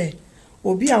obeka say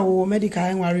obi a wo medical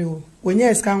enware o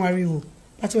onye ska enware o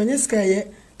but onye ska ye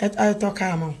talk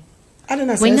am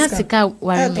adena say when ska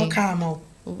worry talk am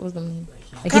what's the mean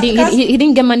like he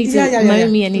didn't get money to marry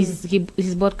me and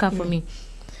his bought car for me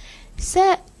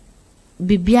say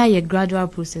bibia ye gradual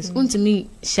process untimi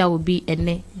shall be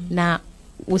ene na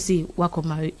we see wako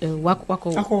marry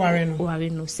wako worry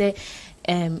no say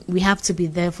we have to be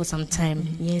there for some time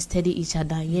steady each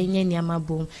other yen nyama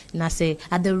boom na say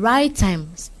at the right time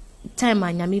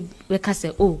anyami we ka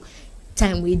say oh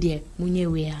time we there munye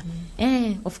we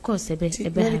of course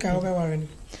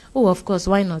oh of course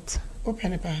why not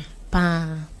open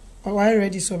pa why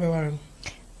ready so be worry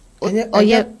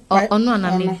ono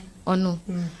na me ono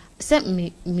say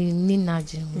me ni na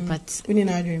dream but we ni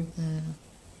na dream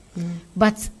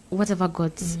but whatever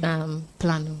God's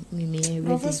plan me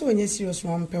professor when you serious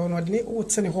one pe no de o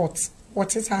tene hot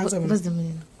what is hands on what's the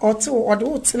meaning or de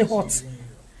o tene hot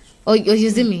oh you're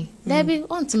using me Debbie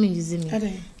want me using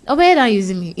me obey that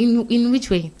using me in which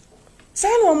way Say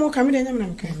no more coming in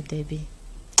them can Debbie.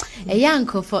 A young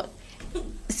for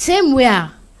same way.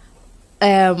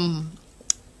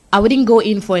 I wouldn't go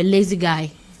in for a lazy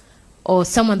guy or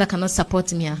someone that cannot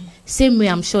support me. Same way,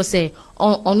 I'm sure say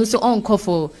on also on call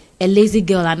for a lazy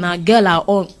girl and a girl are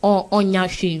on your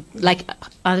shoe. Like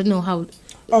I don't know how.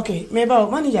 Okay, maybe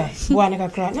manager. One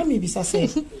crack. Let me be say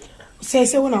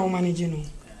when I manage you know.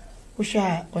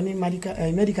 Usha on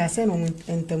medical send on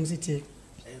in terms of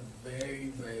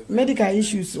very medical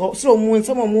issues. So when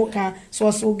someone more can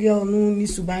so girl no ni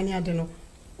subani I don't know.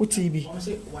 UTB.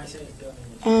 Why say girl?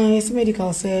 It's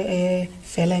medical say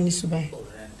fella ni subai. Oh,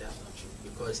 that's not true.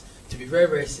 Because to be very,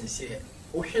 very sincere,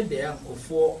 Osha there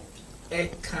for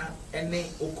eka any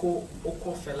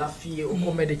oko fella fee,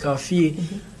 oko medical fee.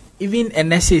 Even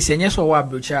NSA say yes or what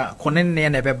butcher, Conan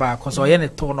never back, because I ain't a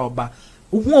turn over.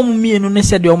 Me and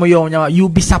said you'll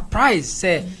be surprised,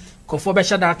 say, for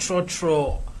better that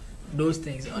tro those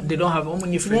things. They don't have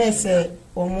only friends. Yes,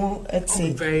 or more at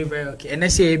very, very okay. And I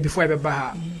say before I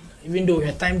ever even though we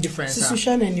have time difference.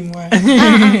 Anymore.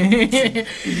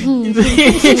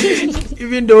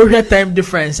 Even though we have time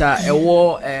difference, a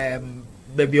war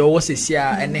baby always is here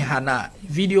and hana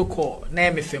video call na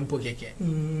me fempo keke.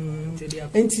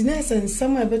 Internet and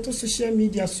some better social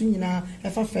media soon na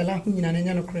efa fella hu nyina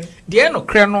na no kre. De no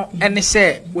kre no ene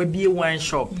say we be wine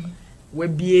shop, we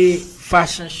be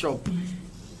fashion shop.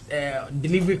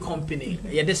 Delivery company,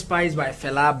 you're despised by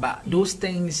fella, but those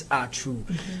things are true.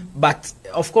 But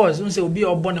of course, don't say we'll be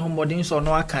all born home boarding so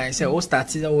no I can say oh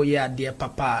started oh yeah dear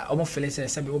papa almost feel say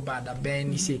oh bad that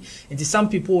Ben you say and some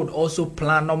people would also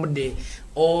plan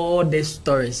all the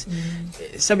stories.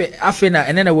 Sabe afena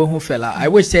and then I went home fella. I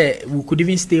wish say we could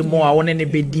even stay more. I want any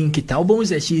bedding kita. Obama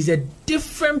say she's a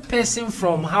different person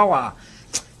from how I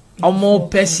more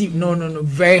perceived. No,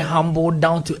 very humble,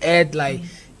 down to earth like.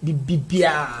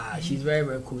 She's very,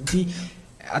 very cool. See,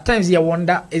 at times you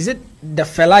wonder, is it the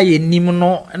fella you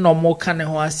no more kind of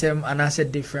asem and I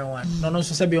said different one. No,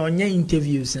 so be on your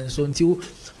interviews and so until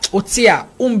Otia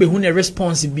who a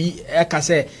response be I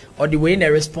say or the way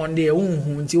they respond there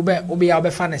until be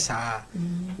fanesa.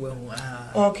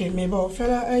 Okay, maybe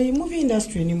fella a movie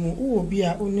industry anymore who will be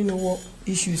only know what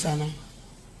issues are now.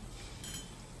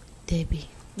 Debbie.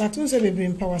 That won't say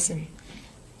bring power say.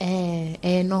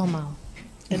 Normal.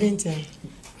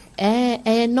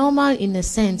 Normal in a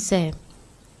sense, make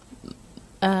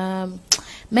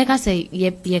I say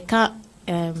you can't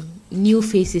new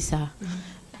faces are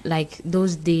like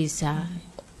those days are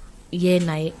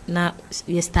na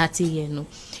you started no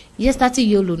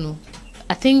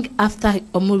I think after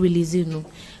Omo release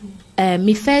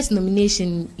my first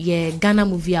nomination Ghana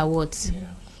Movie Awards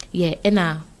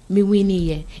and me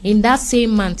winning in that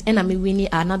same month and me winning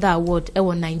another award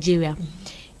in Nigeria.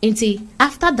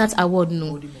 After that award,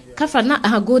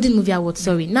 Golden Movie Award,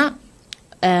 sorry. Now,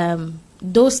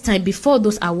 those time before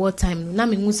those award time, now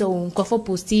me for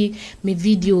posting me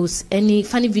videos, any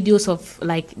funny videos of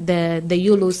like the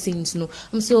YOLO scenes. No,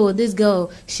 so this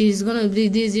girl, she's gonna be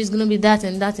this, she's gonna be that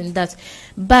and that and that.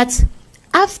 But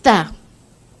after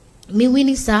me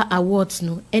winning some awards,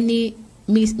 no, any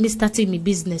me starting me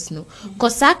business, no,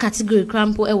 cause our category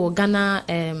crampo Ghana,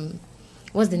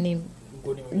 what's the name?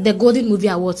 The Golden Movie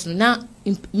Awards now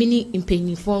mini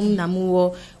in form na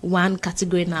more one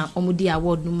category na omudi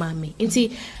award no mame.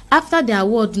 Inti after the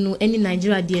award no any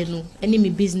Nigeria there no any me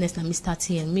business na me start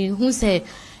here. Me who say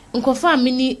unkofa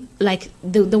mini like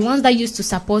the ones that used to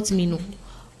support me no.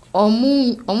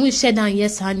 Omu share down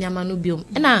yes hanyama no biom.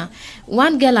 Na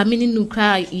one girl a mini no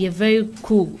cry ye very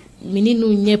cool. Mini no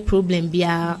nye problem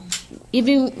bia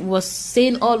even was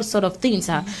saying all sort of things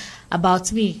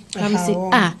about me. Come say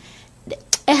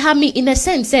me in a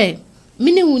sense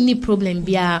mini wuni problem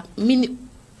bia mini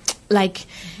like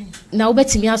now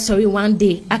bet me sorry one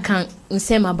day I can't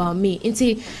say about me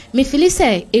inti me feel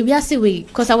say ewiase way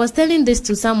because I was telling this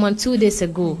to someone 2 days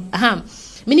ago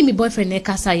mini me boyfriend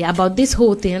ekasa about this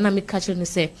whole thing and I me catch and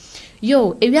say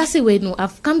yo ewiase way no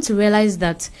I've come to realize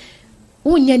that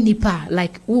unye nipa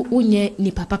like unye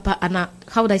nipa papa and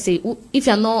how would I say if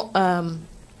you're not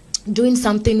doing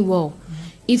something well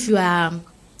if you are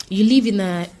you live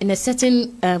in a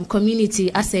certain community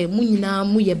as a munyina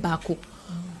muye bako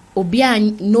obia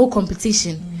no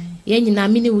competition yenyina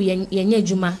mini yenye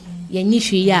juma yenyi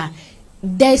hwe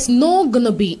there's no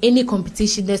gonna be any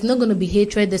competition, there's not gonna be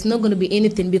hatred, there's not gonna be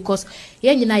anything because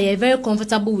yenyina you're very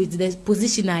comfortable with the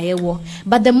position I am.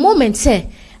 But the moment say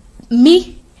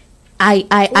me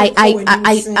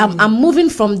I'm moving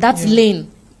from that lane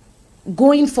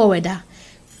going forward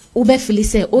ube feel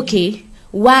say okay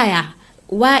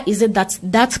why is it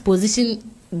that position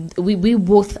we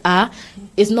both are,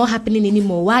 is not happening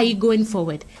anymore. Why are you going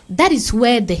forward? That is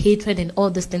where the hatred and all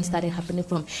these things started happening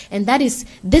from. And that is,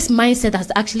 this mindset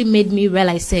has actually made me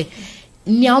realize, say,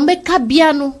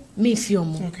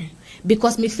 okay.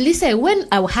 Because me feel say when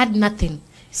I had nothing,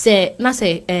 say na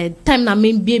say time na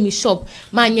me be me shop,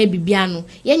 man ye bibiano,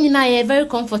 ye very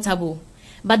comfortable.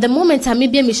 But the moment I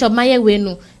be me shop, my we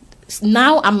no,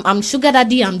 now I'm sugar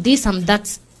daddy, I'm this, I'm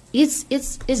that. It's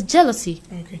jealousy.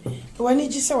 Okay. When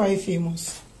did you say why you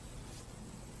famous?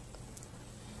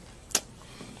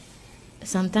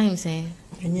 Sometimes may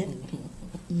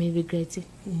regret it.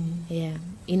 Yeah.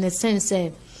 In a sense,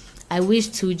 I wish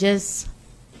to just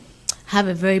have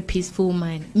a very peaceful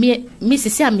mind. Me,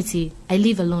 I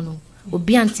live alone.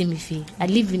 I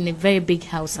live in a very big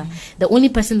house. The only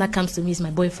person that comes to me is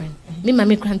my boyfriend. Me,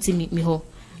 mami kranti me ho.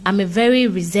 I'm a very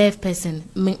reserved person.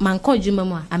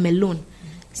 I'm alone.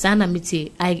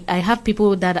 I have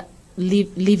people that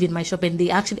live in my shop, and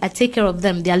I take care of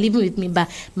them. They are living with me, but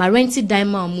my rented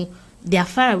diamond, they are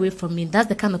far away from me. That's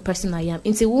the kind of person I am.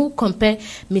 Until we compare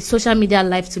my social media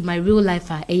life to my real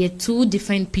life, are two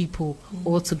different people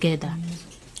altogether.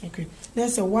 Okay.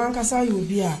 There's a one kasa you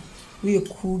be a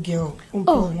cool girl.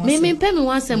 Oh, me pay me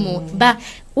once more. But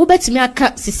who bet me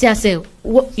Cecilia say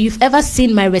you've ever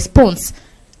seen my response?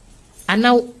 And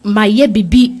now my ye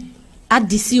bibi at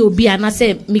the COB, and I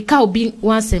say Mika obi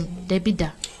once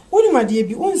debida. What my dear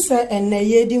be once and na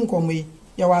ye didn't come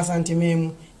ya was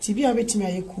anti-memu. TB a bit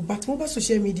me but mobile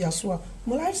social media so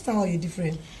my lifestyle is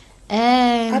different.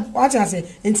 What I say,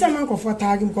 in some man for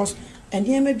tagging because and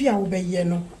here maybe I will be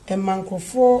no and man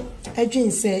for a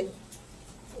dream say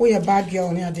we a bad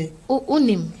girl near day. Oh,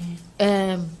 unim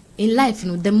in life,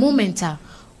 you know, the moment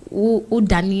who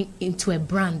done into a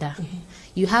brand,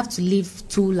 you have to live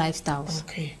two lifestyles.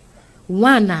 Okay.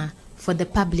 One for the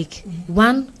public,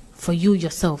 one for you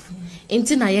yourself.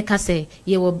 Inti na yeka say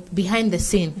ye were behind the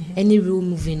scene, any real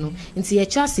movie no. Inti ye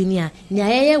trust niya, niya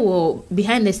ye were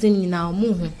behind the scene na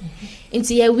omuhu.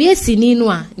 Inti ye we sini no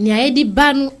a, niya ye di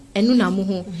banu enu na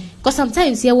muhu. Because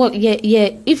sometimes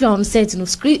if you're on set no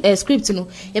script no,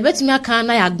 ye bet me aka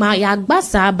na yagba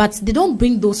sa, but they don't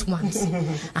bring those ones.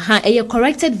 A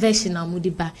corrected version na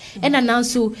mudiba. And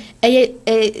announce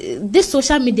this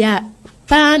social media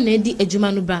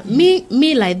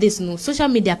me like this no social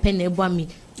media pen me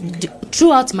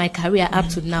throughout my career up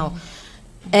to now.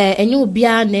 And you be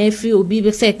a nephew or be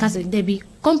say Debbie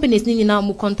companies need now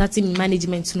more contacting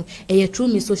management no through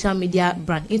me social media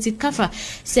brand. It's kafa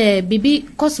say baby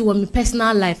cause you me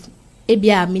personal life.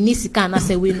 Ebia minisika na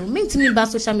say we no mean to me about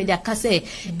social media ka say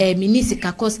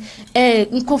minisika cause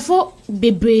nkofo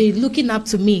bebre looking up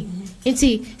to me.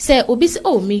 Inti say obi say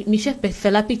oh me share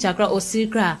fella picture kra or see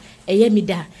kra me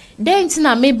da. Then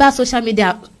tina me ba social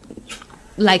media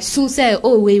like soon say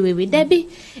oh wait Debbie.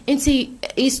 Inti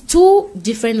it's two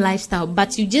different lifestyle,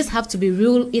 but you just have to be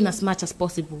real in as much as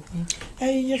possible.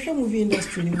 You show movie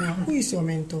industry who is your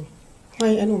mentor?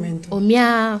 Why no mentor?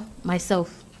 Omia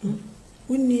myself.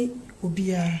 Uni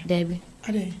ubia Debbie.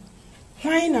 Ade.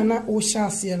 Why na o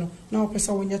shase no na o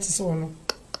pesa wonya te so no?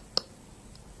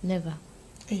 Never.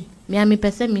 Me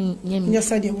person me nyemi. Yes,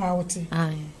 I did wauti.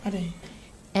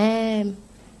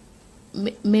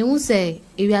 Me won't say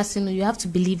you have to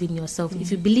believe in yourself.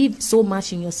 If you believe so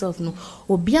much in yourself, no,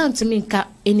 or beyond to me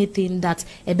anything that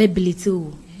ability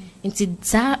into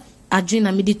that I dream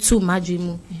I made too much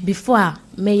before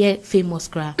me famous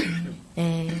cry.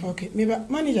 Okay, maybe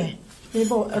manager. Maybe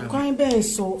a crime ben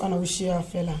so and I share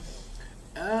fella.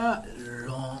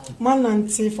 Long. Man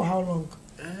and say for how long?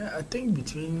 I think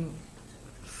between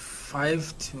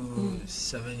 5 to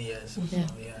 7 years. Yeah.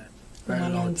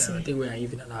 Very long time. I think we are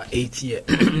even in our 8th year.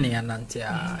 Yeah.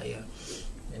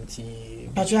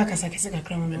 But you are kasakasa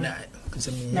kakra na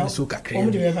kusemi so kakra.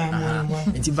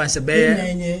 Enti fanse be.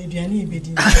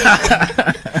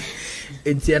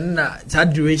 Enti na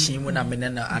that duration when I'm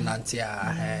in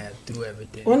anantia through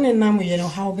everything. One nam you know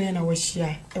how be na we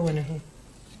share e wone ho.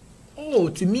 Oh,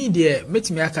 to me there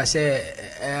metimi aka say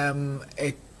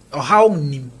or how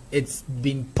it's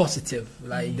been positive.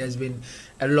 Like there's been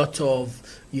a lot of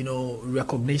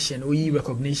recognition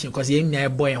because you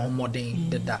boy and modern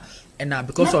did that. And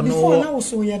because of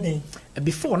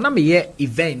before now me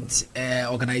event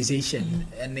organization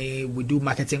and we do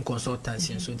marketing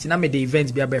consultancy. So it's now me the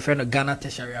events be a friend of Ghana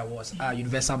Tertiary Awards,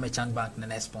 Universal Merchant Bank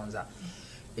and sponsor.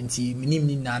 Nti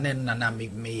minim na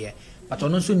me but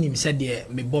also nim said there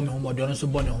me born me home also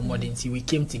born home nti we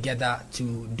came together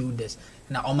to do this.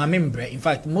 Now on my member, in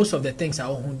fact, most of the things I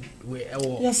own we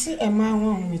yes, a man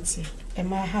won with a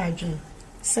man hard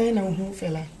say no who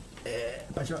fella.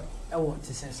 But what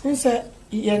is it? Who said,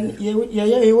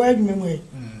 you were memory.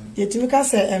 Yet to me,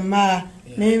 say, and my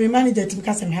name manager to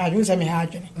because I'm hard, use me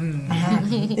hard.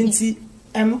 And see,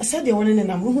 said the one in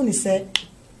a woman said,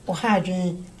 or hard,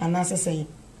 and answer saying,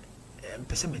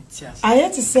 I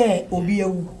had to say,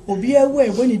 Obia way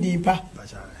when you did, but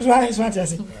that's what I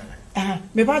say.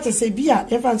 Me ba to say bia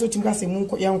e fa so timka se mu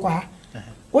yenkwa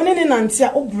woni ne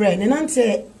nantia obre ne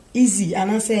nantia easy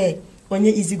and I say when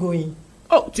you easy going.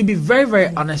 Oh, to be very,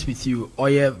 very honest with you, or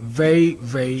you're very,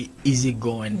 very easy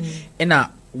going. And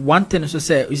one thing to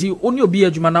say, you see, only be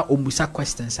a jumana ombusa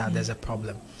questions there's a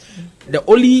problem. The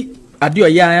only I do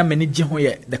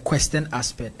the question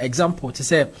aspect. Example to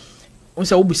say,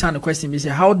 the question is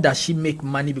how does she make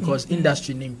money because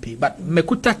industry name pay? But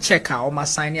mekuta checker or my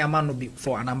signing a man be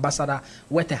for an ambassador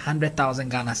worth 100,000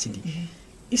 Ghana cedi.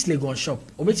 It's like on shop.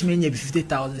 Or bet me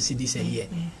 50,000 cedis a year.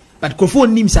 But Kofo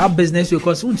names our business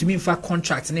because want to mean for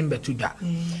contracts name to that.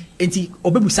 And the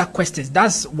obebusa questions.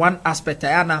 That's one aspect.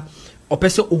 Ayana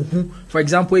opeso ohu. For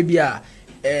example, it be a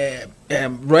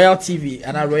Royal TV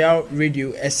and a Royal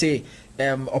Radio essay.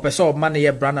 Opeso money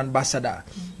brand ambassador.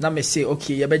 Now me say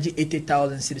okay, you bet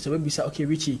 80,000 cedis. So we say okay,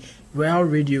 Richie, Royal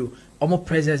Radio. Almost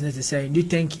presence necessary. Do you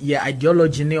think your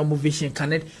ideology and vision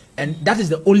can it? And that is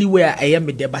the only way I am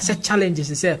with there. But such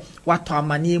challenges is say what to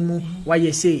amanemu why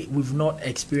you say we've not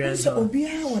experienced. So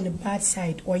Obia on the bad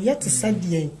side or yet to said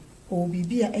the or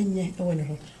be a enye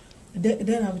one.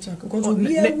 Then I will talk because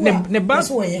the bad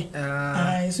way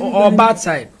or bad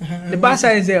side. The bad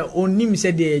side is there only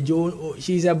said the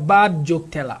she's a bad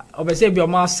joke teller. Or say your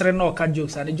master no can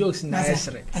jokes and the jokes in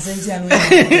necessary.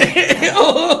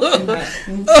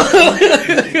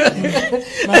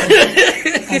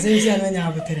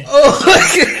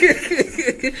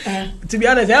 To be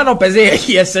honest, I don't say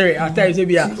yes, sir. I'll tell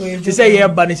you, she say yeah,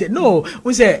 but he said no.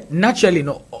 We say naturally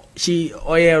no. She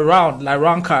or around like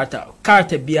round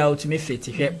character be out to me fit.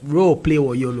 Role play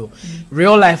or YOLO.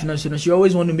 Real life no, she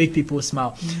always want to make people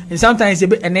smile. And sometimes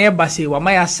an air say, "Well,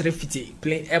 my ass refiti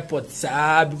play airport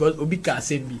because Obika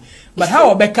send me." But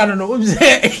how Obeka no know?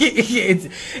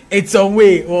 It's some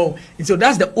way. Oh, and so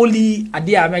that's the only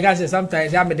idea. I say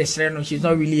sometimes I'm the sereno. She's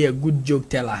not really a good joke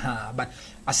teller, but.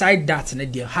 Aside that,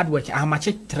 the hard work, I'm at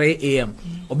 3 a.m.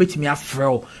 Obey me a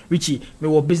fro, Richie, me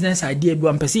what business idea, but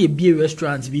I'm per se be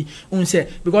restaurants be unse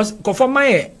because conform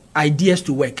my ideas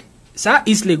to work. Sir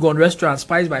Eastleigh gone restaurant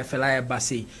Spice by Felaya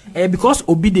Bassey. Because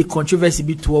Obi the controversy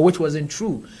be to which wasn't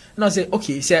true. And I say,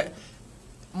 okay, sir,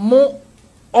 more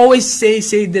always say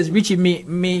this, Richie,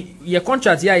 me your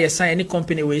contract, yeah, you sign any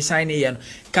company where you sign a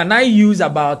can I use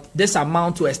about this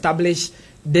amount to establish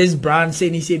this brand say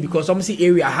because obviously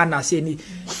area Hannah say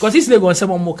because it's like when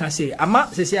someone more can say Ama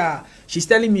say she's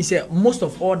telling me say most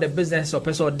of all the business or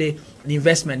person the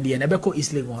investment there never go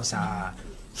East Lagos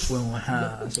so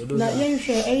those na yen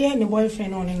hwe ne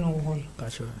boyfriend on no ho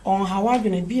on how I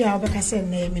gonna be abeka say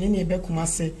na me ne be kuma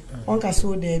say on ka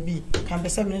so there be can be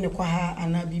say me ne kwa ha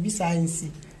ana bibi science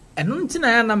and nothing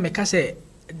I na make say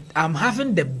I'm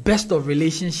having the best of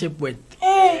relationship with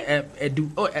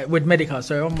with medical,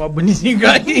 sorry,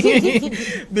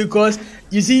 because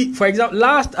you see, for example,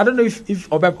 I don't know if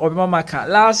Obama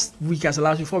last week as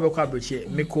last before we come here,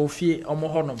 Makafui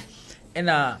honum, and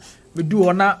we do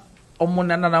honor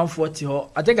omonana 40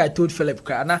 I think I told Philip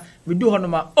Krana we do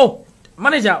honor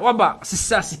manager waba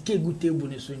sisa sike good table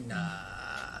ni so na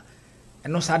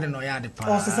and no sad no ya de pa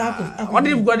what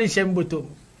if God is shemboto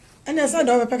and I said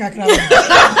over kakra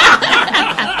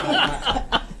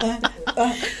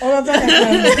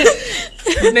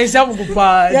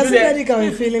Yes,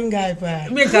 feeling guy,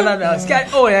 me Canada.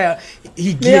 Oh yeah,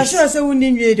 he gives. Yeah, sure. So we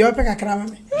need you. Do you pick a crab?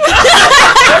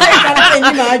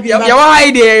 Your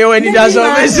idea when he does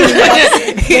all this.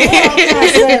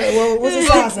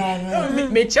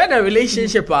 Me share the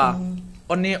relationship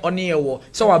on the wall.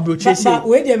 So I brought you. But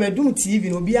where they may do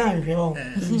TV no be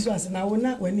anhwe. So as na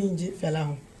wona wani nje fela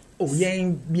ho. Oh,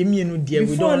 yen be me no dear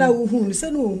we don't know who say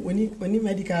no when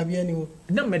medical be any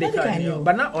no medical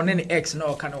but not on any X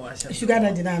no kind of was sugar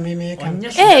daddy na me can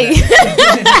hey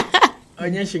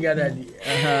onye sugar daddy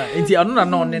enti ono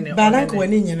na any bank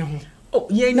wani nye no ho oh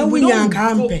yen na we yan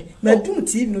kampe na dum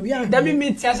TV no be an that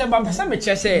me tia say ba pesa me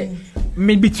che say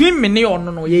me between me ne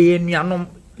ono no ye nuanom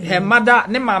her mother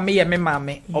ne maame ye me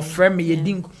maame of friend me ye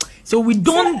din so we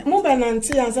don't mo ba na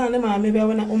ntia ansa ne maame be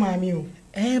wona o maame o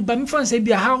but me fan say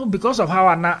be how because of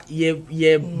how na ye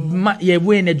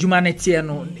way na humanity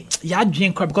no ya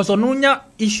dwen crap because onunya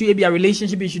issue be a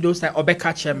relationship issue those like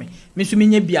obeka che me so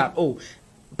menye bia oh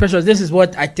Precious, this is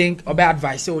what I think about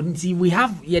advice. So we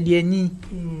have yedieni.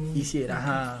 You see it,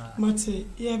 Mate,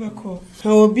 beko.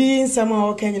 How be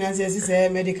somehow can you say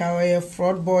medical or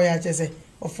fraud boy? I just say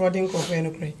or frauding coffee no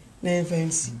cray. No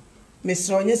fancy. Miss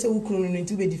Sonia so who need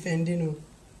to be defending.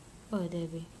 Oh,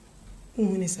 Debbie.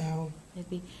 Who is how?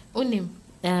 Debbie. Only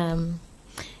I'm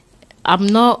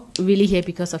not really here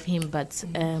because of him, but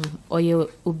or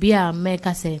you be a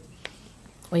maker say.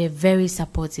 Or you're very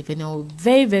supportive and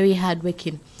very, very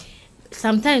hardworking.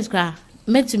 Sometimes,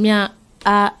 meant to me,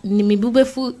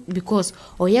 nimibubefu because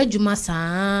or yeah, Juma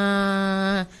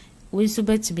sa we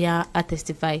subet to be a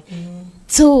testify.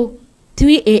 3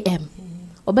 a.m.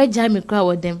 Obe Jamie cry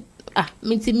with them.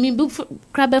 Minti me book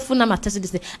crab phone am attest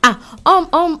this.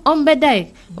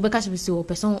 Bedai. Obe catch me so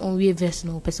person on we verse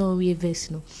no, person on we verse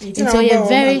no. Into a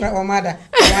very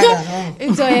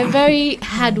into a very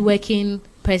hardworking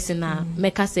person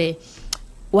make us say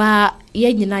wa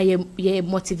ye nyina ye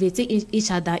motivate each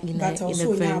other in a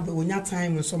very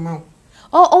time so ma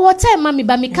what time mami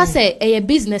ba me ka say a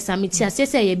business am ti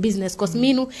say a business cause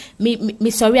me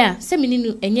sorry say me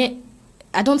ni enye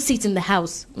I don't sit in the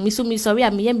house. Me sorry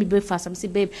me yam be breakfast. I'm say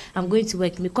babe I'm going to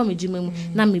work. Me come gym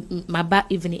na me my ba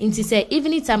evening. Inti say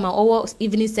evening time or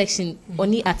evening section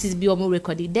only artist be omo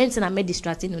recording. Then say I me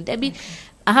distracting no. Debbie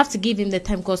I have to give him the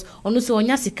time cause ono so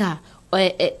onya sika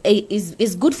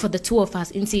is good for the two of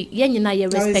us. Inti ye nyina ye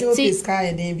respect it.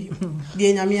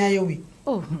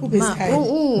 Oh,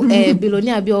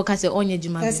 Bilonia be o kase onye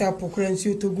juma. That's a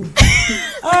pokrensi to good.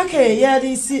 Okay, yeah,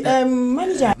 this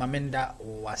manager. Mamenda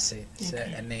Wase,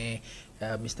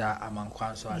 Mr.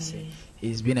 Amankwan, so I say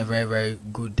he's been a very, very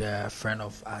good friend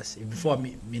of us. Before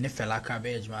me fella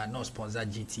cabbage man, no sponsor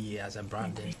GTA as a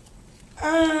brand.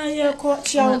 Yeah, coach,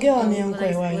 shall get on him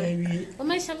quite well. Oh,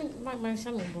 my shaman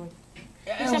boy.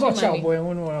 But shall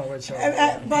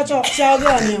be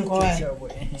on him quite.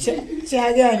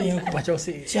 Shall get on him. What you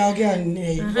say? Shall get on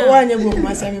him. Oh, I never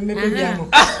my son, maybe.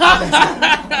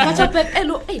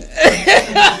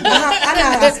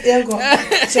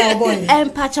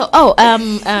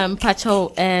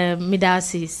 Pacho,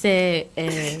 Midasi say,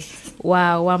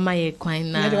 wa my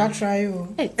quine now. I try you.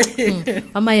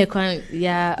 My quine,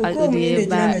 yeah, I go dear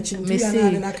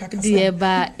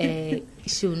ba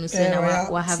issue say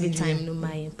we having time no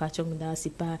my Pacho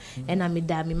Midasi pa and I'm me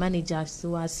manager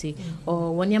so I say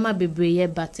or one yama bebre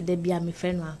but they be a me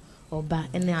friend or ba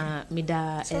and me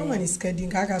da someone is kidding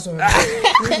kaka so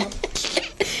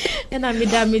and I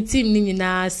made me team ni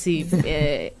na si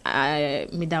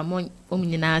me da mo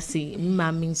ni na si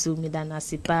ma min so me da na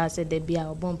si pa se de bia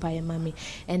obon pa ye mami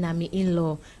and I me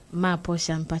in-law ma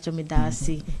Portia Pacho me da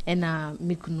si and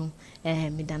mikunu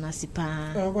me da na si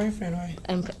pa boyfriend why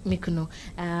mikunu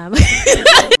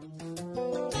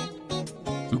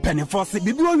Pennyfo se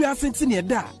bibi o wiase ntine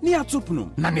da ne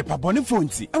atopno na ne pabone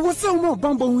fonti e wo se mo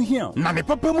bambo hu hia na ne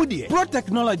papa mu de Pro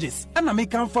Technologies ana me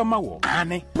kan fama wo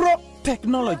ane Pro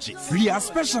Technologies. We are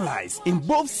specialized in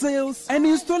both sales and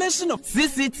installation of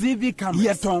CCTV cameras.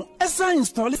 Yeton, esa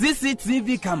install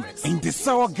CCTV cameras in the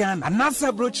South Ghana and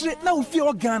NASA brochure na ufi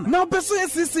Ghana. Now pursue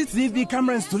CCTV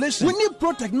camera installation. We need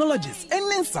Pro Technologies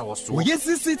and in South. We get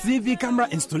CCTV camera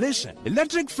installation,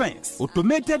 electric fence,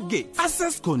 automated gate,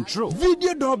 access control,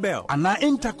 video doorbell, and our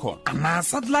intercom, and our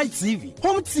satellite TV,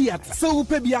 home theater, so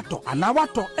upebiato, and our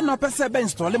water, and our person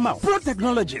install them out. Pro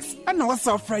Technologies and our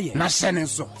software. Na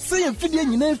shenenso. Say Fidia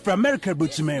nyina from America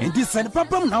Bruchman. And this and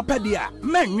papa na pedia.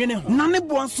 Man yene nane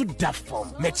bo anso da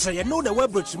form. Make sure you know the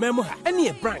web Bruchman ha any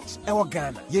a branch e wo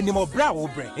Ghana. Ye ni mo bra wo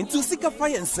brain. Into sika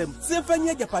fire nsem. Se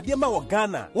fanya japade ma wo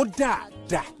Ghana. Wo da.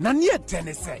 Na near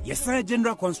Tennessee, yes,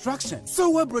 general construction.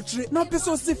 So we broche no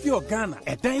peso si fi Ghana.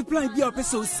 E dan plan bi o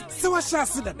peso si. So wa sha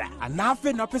se dada. Ana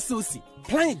fe no peso si.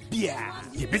 Plan bia.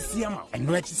 Ye besi ama.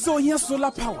 Eno echi so here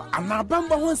solar power. Ana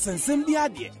bamba ho nsensem bi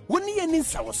ade. Woni ye ni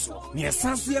nsawo so. Ne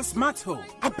esanso ye smart home.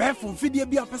 Aba phone fidie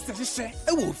bi o peso hye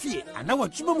e wo fie. Ana wa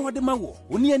twuma mo de ma wo.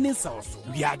 Woni ye ni nsawo so.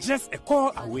 We are just a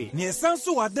call away. Ne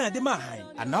esanso wa dan de ma han.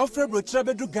 Ana ofre broche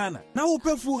bedu Ghana. Na wo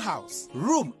pe full house,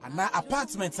 room, ana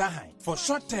apartment ahan. For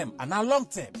short term and a long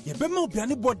term, ye be mo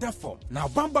biani border form. Now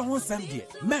bamba hon sam die,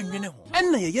 man wene ho.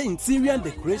 And na ye interior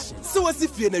decoration. So as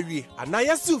if ye na wie, and na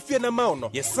ye su fie na ma no.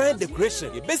 Ye sign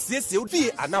decoration, ye be sie fie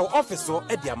and now office or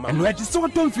e dia ma. And we so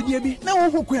ton fidie bi, na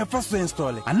wo ho kwen fa so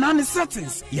install. And na ne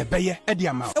settings, ye be ye e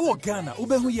dia ma. E wo Ghana, wo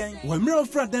be hu yen. Wo mre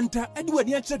fra denta, e de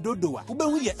wani a che dodoa. Wo be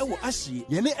hu ye e wo ahye.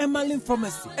 Ye ne Emalin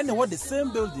Pharmacy, and what the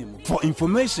same building. For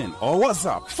information or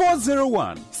WhatsApp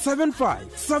 401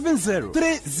 7570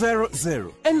 300.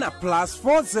 000 and a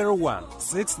 +401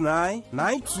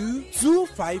 6992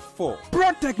 254.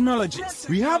 Pro Technologies.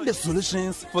 We have the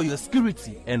solutions for your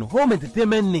security and home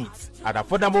entertainment needs at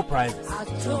affordable prices.